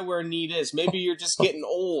your eyewear need is, maybe you're just getting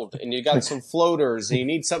old and you got some floaters and you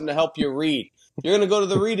need something to help you read. You're going to go to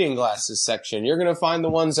the reading glasses section. You're going to find the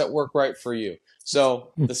ones that work right for you.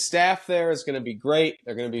 So the staff there is going to be great.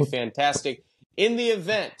 They're going to be fantastic. In the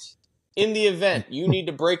event you need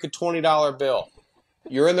to break a $20 bill,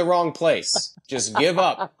 you're in the wrong place. Just give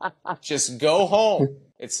up. Just go home.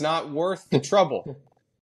 It's not worth the trouble.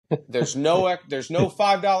 There's no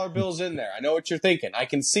 $5 bills in there. I know what you're thinking. I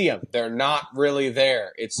can see them. They're not really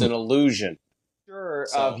there. It's an illusion. Sure.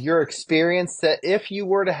 Of your experience, that if you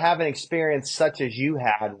were to have an experience such as you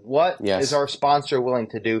had, what is our sponsor willing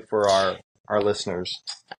to do for our listeners?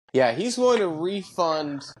 Yeah, he's going to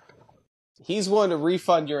refund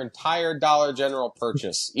your entire Dollar General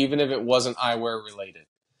purchase, even if it wasn't eyewear related.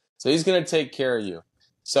 So he's going to take care of you.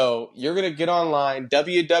 So you're going to get online,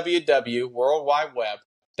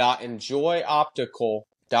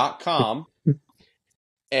 www.worldwideweb.enjoyoptical.com,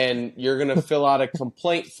 and you're going to fill out a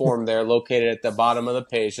complaint form there located at the bottom of the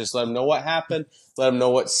page. Just let them know what happened, let them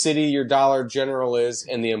know what city your Dollar General is,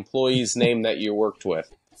 and the employee's name that you worked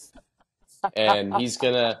with. And he's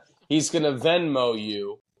gonna Venmo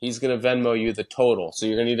you. He's gonna Venmo you the total. So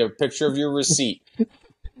you're gonna need a picture of your receipt.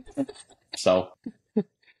 So,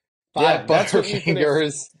 yeah,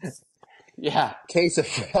 Butterfingers. Yeah, case of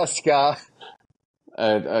Fresca,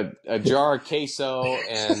 a jar of queso,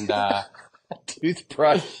 and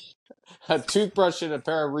toothbrush, a toothbrush, and a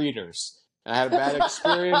pair of readers. I had a bad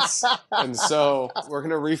experience, and so we're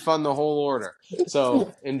gonna refund the whole order.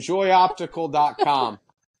 So enjoyoptical.com.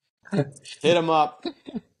 Hit them up.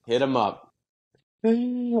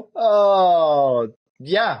 Oh,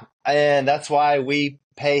 yeah. And that's why we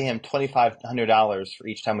pay him $2,500 for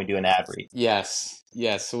each time we do an ad read. Yes.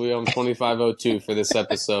 So we owe him $2,502 for this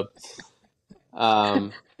episode.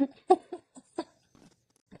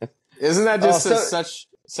 Isn't that just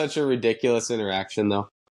such a ridiculous interaction,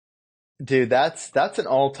 though? Dude, that's one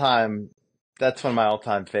of my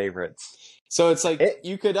all-time favorites. So it's like,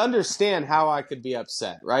 you could understand how I could be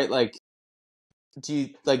upset, right? Like,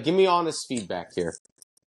 give me honest feedback here.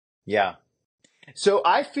 Yeah. So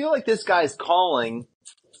I feel like this guy's calling,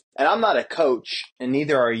 and I'm not a coach, and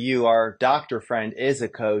neither are you. Our doctor friend is a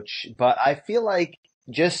coach, but I feel like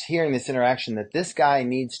just hearing this interaction that this guy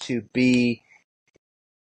needs to be,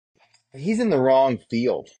 he's in the wrong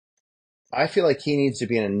field. I feel like he needs to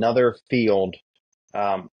be in another field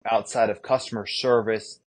outside of customer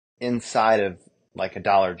service, inside of like a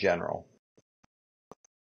Dollar General.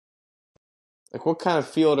 Like, what kind of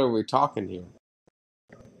field are we talking here?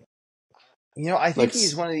 I think Like,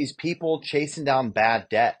 he's one of these people chasing down bad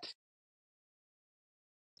debt.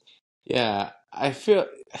 yeah, I feel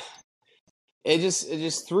it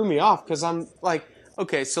just threw me off because I'm like,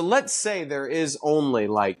 okay, so let's say there is only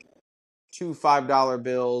like two $5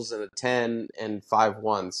 bills and a 10 and five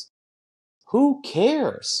ones. Who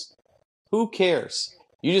cares? Who cares?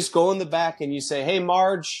 You just go in the back and you say, "Hey,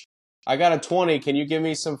 Marge, I got a 20. Can you give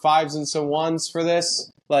me some fives and some ones for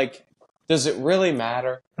this?" Like, does it really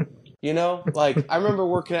matter? Like, I remember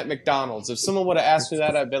working at McDonald's. If someone would have asked me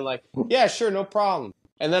that, I'd been like, "Yeah, sure, no problem."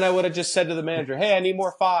 And then I would have just said to the manager, "Hey, I need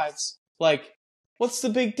more fives." Like, what's the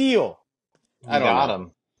big deal? I You don't got know. him.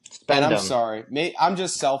 And Spend I'm him. sorry. I'm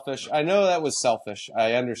just selfish. I know that was selfish.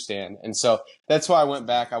 I understand. And so that's why I went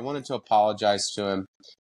back. I wanted to apologize to him.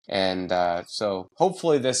 And so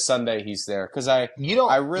hopefully this Sunday he's there because You I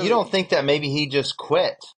don't you really don't think that maybe he just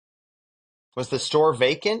quit? Was the store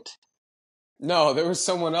vacant? no, there was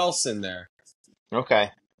someone else in there.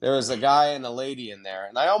 Okay. There was a guy and a lady in there,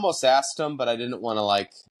 and I almost asked him, but I didn't want to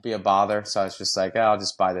like be a bother, so I was just like, I'll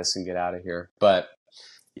just buy this and get out of here. But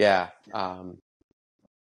yeah,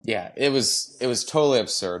 yeah, it was totally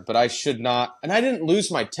absurd. But I should not, and I didn't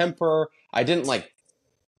lose my temper. I didn't like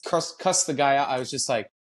cuss the guy out. I was just like,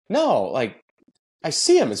 no, like I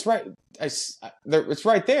see him. It's right. It's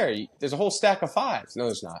right there. There's a whole stack of fives. No,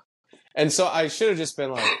 there's not. And so I should have just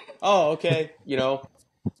been like, oh, okay,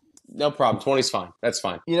 no problem. 20's fine. That's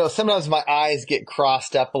fine. Sometimes my eyes get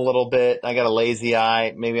crossed up a little bit. I got a lazy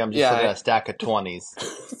eye. Maybe I'm just looking Yeah. at a stack of 20s.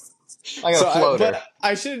 I got a But floater.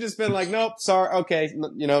 I should have just been like, nope, sorry. Okay.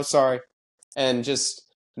 Sorry. And just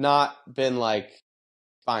not been like,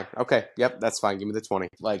 fine. Okay. Yep. That's fine. Give me the 20.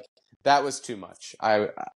 Like that was too much. I'm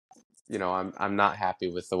not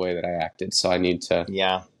happy with the way that I acted. So I need to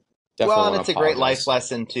Yeah. Well, definitely and want it's to a great life apologize.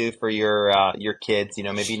 lesson too for your kids.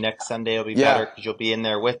 Maybe next Sunday will be better Yeah. because you'll be in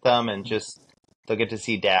there with them and just they'll get to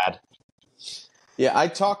see Dad. Yeah. I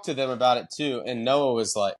talked to them about it too. And Noah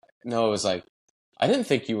was like, I didn't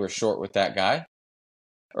think you were short with that guy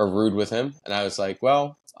or rude with him. And I was like,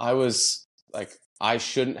 well, I was like, I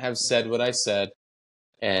shouldn't have said what I said.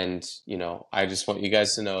 And, I just want you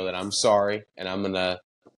guys to know that I'm sorry and I'm going to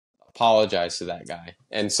apologize to that guy.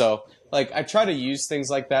 And so, like, I try to use things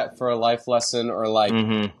like that for a life lesson or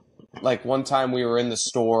Mm-hmm. like one time we were in the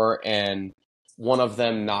store and one of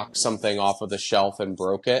them knocked something off of the shelf and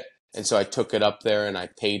broke it. And so I took it up there and I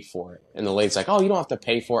paid for it. And the lady's like, "Oh, you don't have to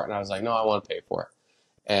pay for it." And I was like, "No, I want to pay for it."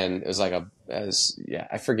 And it was like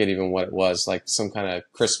I forget even what it was, like some kind of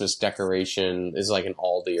Christmas decoration. Is like an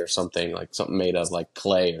Aldi or something, like something made of like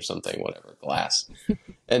clay or something, whatever, glass.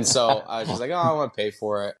 And so I was just like, "Oh, I want to pay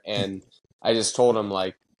for it." And I just told him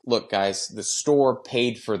like, "Look, guys, the store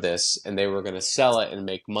paid for this and they were going to sell it and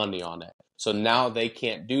make money on it. So now they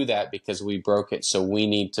can't do that because we broke it. So we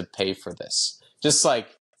need to pay for this." Just like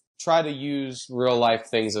try to use real life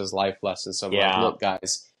things as life lessons. So I'm like, Yeah. "Look,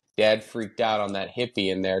 guys, Dad freaked out on that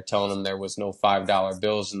hippie in there, telling him there was no $5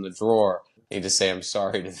 bills in the drawer. I need to say I'm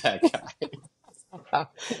sorry to that guy."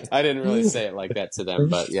 I didn't really say it like that to them,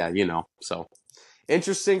 but yeah, So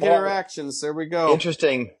interesting Well, interactions. There we go.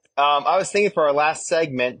 interesting. I was thinking for our last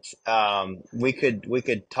segment, we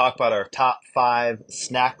could talk about our top 5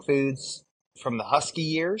 snack foods from the Husky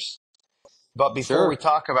years. But before we Sure.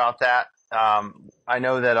 talk about that, I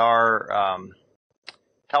know that our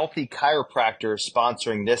healthy chiropractor is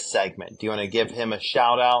sponsoring this segment. Do you want to give him a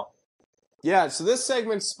shout out? Yeah, so this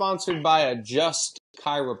segment's sponsored by Adjust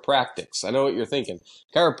Chiropractics. I know what you're thinking.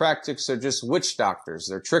 Chiropractics are just witch doctors.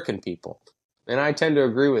 They're tricking people. And I tend to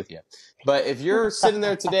agree with you. But if you're sitting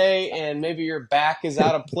there today and maybe your back is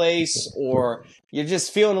out of place or you're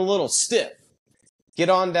just feeling a little stiff, get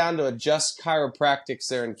on down to Adjust Chiropractics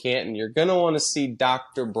there in Canton. You're going to want to see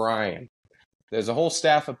Dr. Brian. There's a whole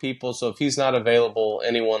staff of people, so if he's not available,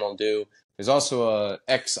 anyone will do. There's also a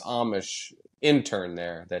ex-Amish intern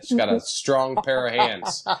there that's got a strong pair of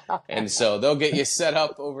hands. And so they'll get you set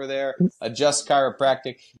up over there, Adjust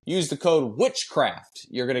Chiropractic. Use the code WITCHCRAFT.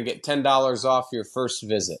 You're going to get $10 off your first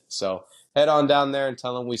visit. So head on down there and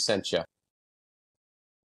tell them we sent you.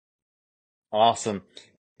 Awesome.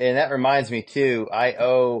 And that reminds me too, I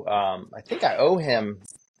think I owe him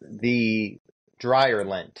the dryer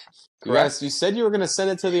lint, Yes, you correct? said you were going to send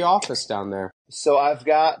it to the office down there. So I've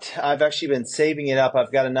actually been saving it up.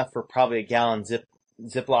 I've got enough for probably a gallon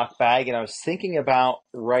Ziploc bag, and I was thinking about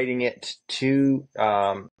writing it to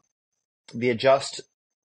the Adjust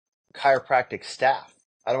Chiropractic staff.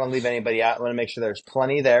 I don't want to leave anybody out. I want to make sure there's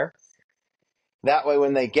plenty there. That way,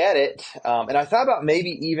 when they get it, and I thought about maybe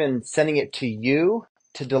even sending it to you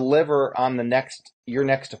to deliver on your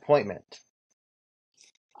next appointment.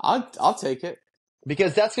 I'll take it.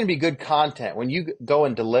 Because that's going to be good content. When you go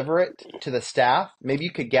and deliver it to the staff, maybe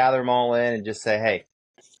you could gather them all in and just say, hey,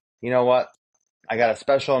 you know what? I got a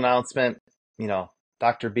special announcement.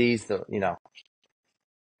 Dr. B's however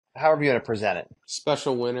you want to present it.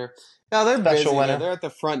 Special winner. No, they're Special busy. winner. They're at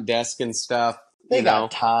the front desk and stuff. They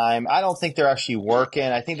got time. I don't think they're actually working.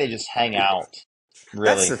 I think they just hang out. That's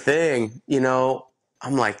Really. the thing.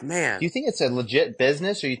 I'm like, man. Do you think it's a legit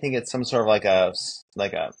business, or you think it's some sort of like a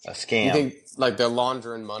scam? You think like they're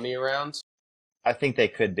laundering money around? I think they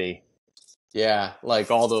could be. Yeah, like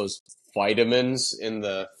all those vitamins in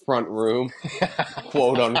the front room,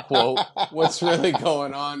 quote unquote. What's really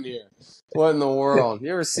going on here? What in the world?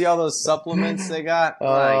 You ever see all those supplements they got?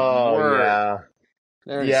 Oh, yeah.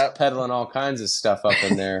 They're just peddling all kinds of stuff up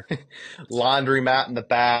in there. Laundromat in the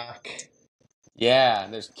back. Yeah,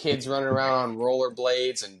 and there's kids running around on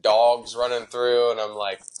rollerblades and dogs running through, and I'm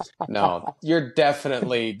like, no, you're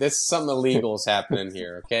definitely, something illegal is happening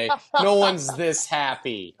here, okay? No one's this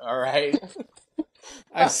happy, all right?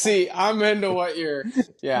 I'm into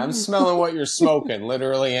I'm smelling what you're smoking,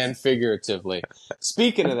 literally and figuratively.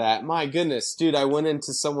 Speaking of that, my goodness, dude, I went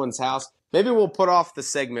into someone's house. Maybe we'll put off the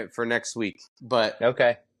segment for next week, but.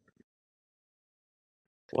 Okay.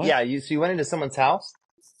 What? Yeah, so you went into someone's house?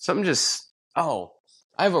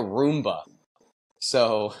 I have a Roomba.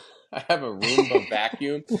 So I have a Roomba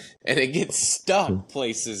vacuum, and it gets stuck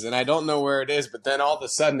places, and I don't know where it is, but then all of a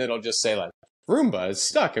sudden it'll just say, like, Roomba is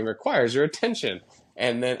stuck and requires your attention.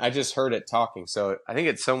 And then I just heard it talking. So I think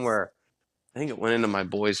it's somewhere. I think it went into my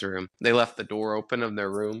boys' room. They left the door open of their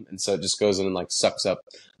room, and so it just goes in and, like, sucks up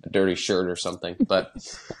a dirty shirt or something. But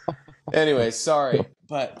anyway, sorry.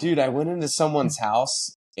 But, dude, I went into someone's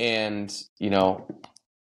house, and,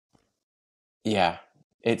 yeah,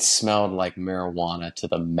 it smelled like marijuana to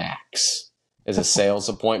the max as a sales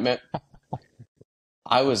appointment.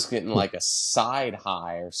 I was getting like a side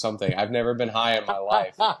high or something. I've never been high in my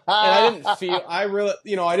life. And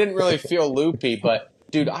I didn't really feel loopy, but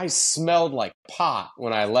dude, I smelled like pot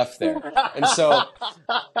when I left there. And so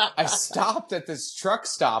I stopped at this truck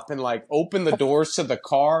stop and like opened the doors to the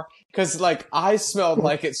car because like I smelled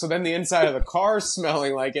like it. So then the inside of the car is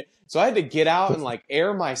smelling like it. So I had to get out and like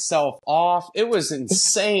air myself off. It was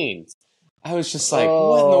insane. I was just like,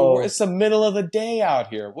 what in the world? It's the middle of the day out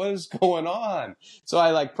here. What is going on? So I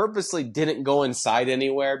like purposely didn't go inside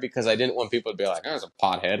anywhere because I didn't want people to be like, there's a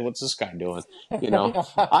pothead. What's this guy doing?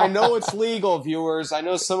 I know it's legal, viewers. I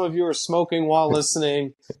know some of you are smoking while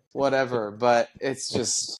listening, whatever, but it's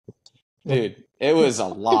just, dude, it was a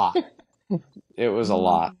lot. It was a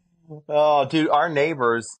lot. Oh, dude, our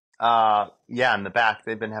neighbors, in the back,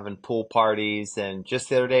 they've been having pool parties. And just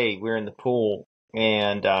the other day, we were in the pool.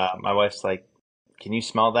 And my wife's like, can you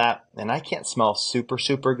smell that? And I can't smell super,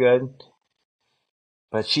 super good.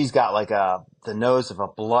 But she's got like the nose of a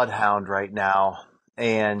bloodhound right now.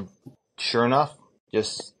 And sure enough,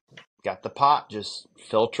 just got the pot just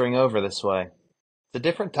filtering over this way. It's a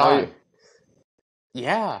different time.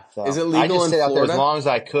 Yeah. So is it legal in Florida? I just stayed out there as long as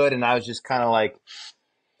I could. And I was just kind of like,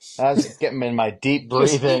 I was getting in my deep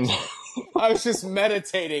breathing. I was just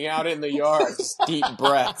meditating out in the yard. Just deep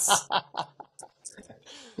breaths.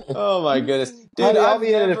 Oh my goodness. Dude, I'll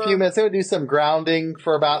be in a few minutes. I would do some grounding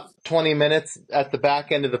for about 20 minutes at the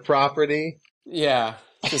back end of the property. Yeah.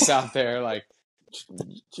 Just out there like,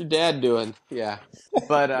 what's your dad doing? Yeah.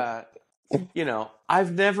 But,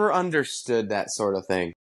 I've never understood that sort of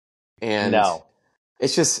thing. And no.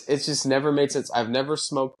 It's just never made sense. I've never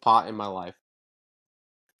smoked pot in my life.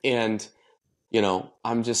 And,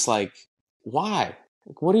 I'm just like, why?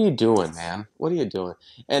 Like, what are you doing, man? What are you doing?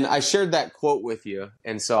 And I shared that quote with you,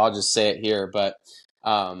 and so I'll just say it here. But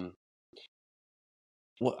how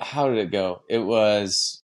did it go? It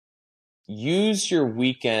was, use your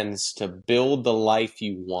weekends to build the life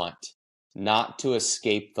you want, not to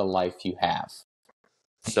escape the life you have.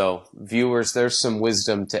 So, viewers, there's some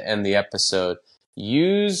wisdom to end the episode.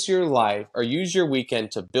 Use your weekend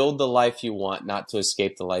to build the life you want, not to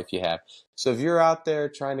escape the life you have. So if you're out there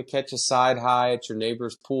trying to catch a side high at your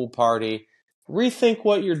neighbor's pool party, rethink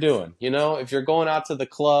what you're doing. If you're going out to the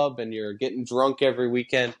club and you're getting drunk every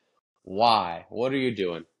weekend, why? What are you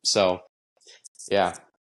doing? So, yeah.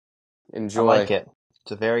 Enjoy. I like it.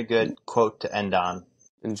 It's a very good quote to end on.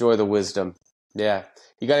 Enjoy the wisdom. Yeah.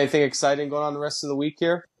 You got anything exciting going on the rest of the week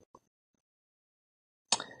here?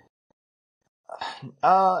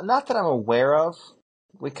 Not that I'm aware of.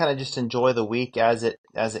 We kind of just enjoy the week as it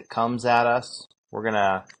comes at us. We're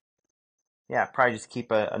gonna, probably just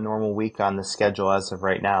keep a normal week on the schedule as of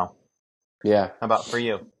right now. Yeah. How about for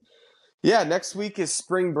you? Yeah, next week is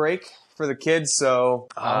spring break for the kids, so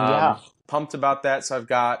pumped about that. So I've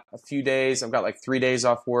got a few days. I've got like 3 days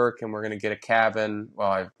off work, and we're going to get a cabin.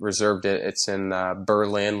 Well, I reserved it. It's in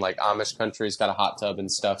Berlin, like Amish country. It's got a hot tub and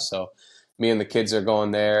stuff. So me and the kids are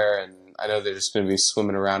going there, and I know they're just going to be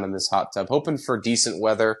swimming around in this hot tub, hoping for decent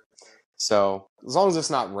weather. So as long as it's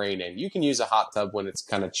not raining, you can use a hot tub when it's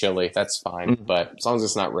kind of chilly. That's fine. Mm. But as long as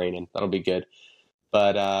it's not raining, that'll be good.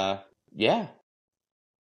 But yeah,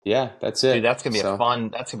 that's Dude, it. that's gonna be a So fun.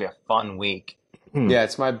 That's gonna be a fun week. Hmm. yeah,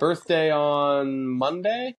 it's my birthday on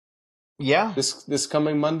Monday. Yeah, This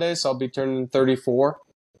coming Monday, so I'll be turning 34.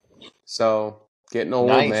 So getting old,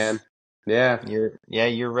 nice. man. Yeah,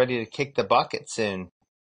 You're ready to kick the bucket soon,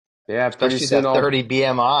 yeah. Pretty especially soon, that I'll 30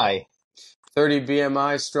 BMI. 30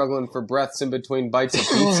 BMI, struggling for breaths in between bites of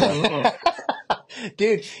pizza.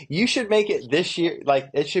 Dude, you should make it this year. Like,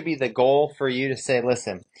 it should be the goal for you to say,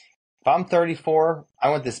 listen, if I'm 34, I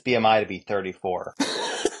want this BMI to be 34.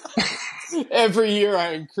 Every year, I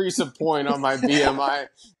increase a point on my BMI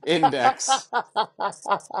index.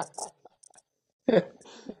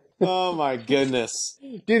 Oh my goodness,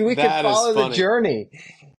 Dude, we could that is follow the funny. journey.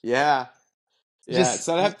 Yeah, yeah. Just,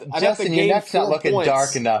 So I'd have to Justin, your gain neck's not 4 looking dark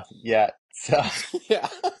points. enough yet. So, Yeah,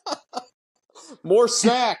 more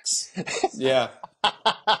snacks. Yeah,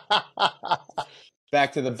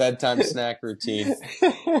 back to the bedtime snack routine.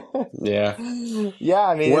 Yeah. yeah,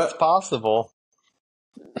 I mean, it's Well, possible.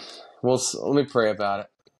 let me pray about it.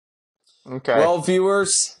 Okay. Well,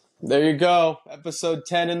 viewers, there you go. Episode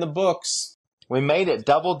 10 in the books. We made it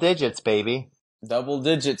double digits, baby. Double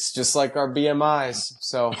digits, just like our BMIs.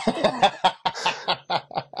 So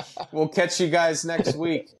we'll catch you guys next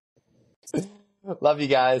week. Love you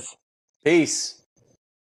guys. Peace.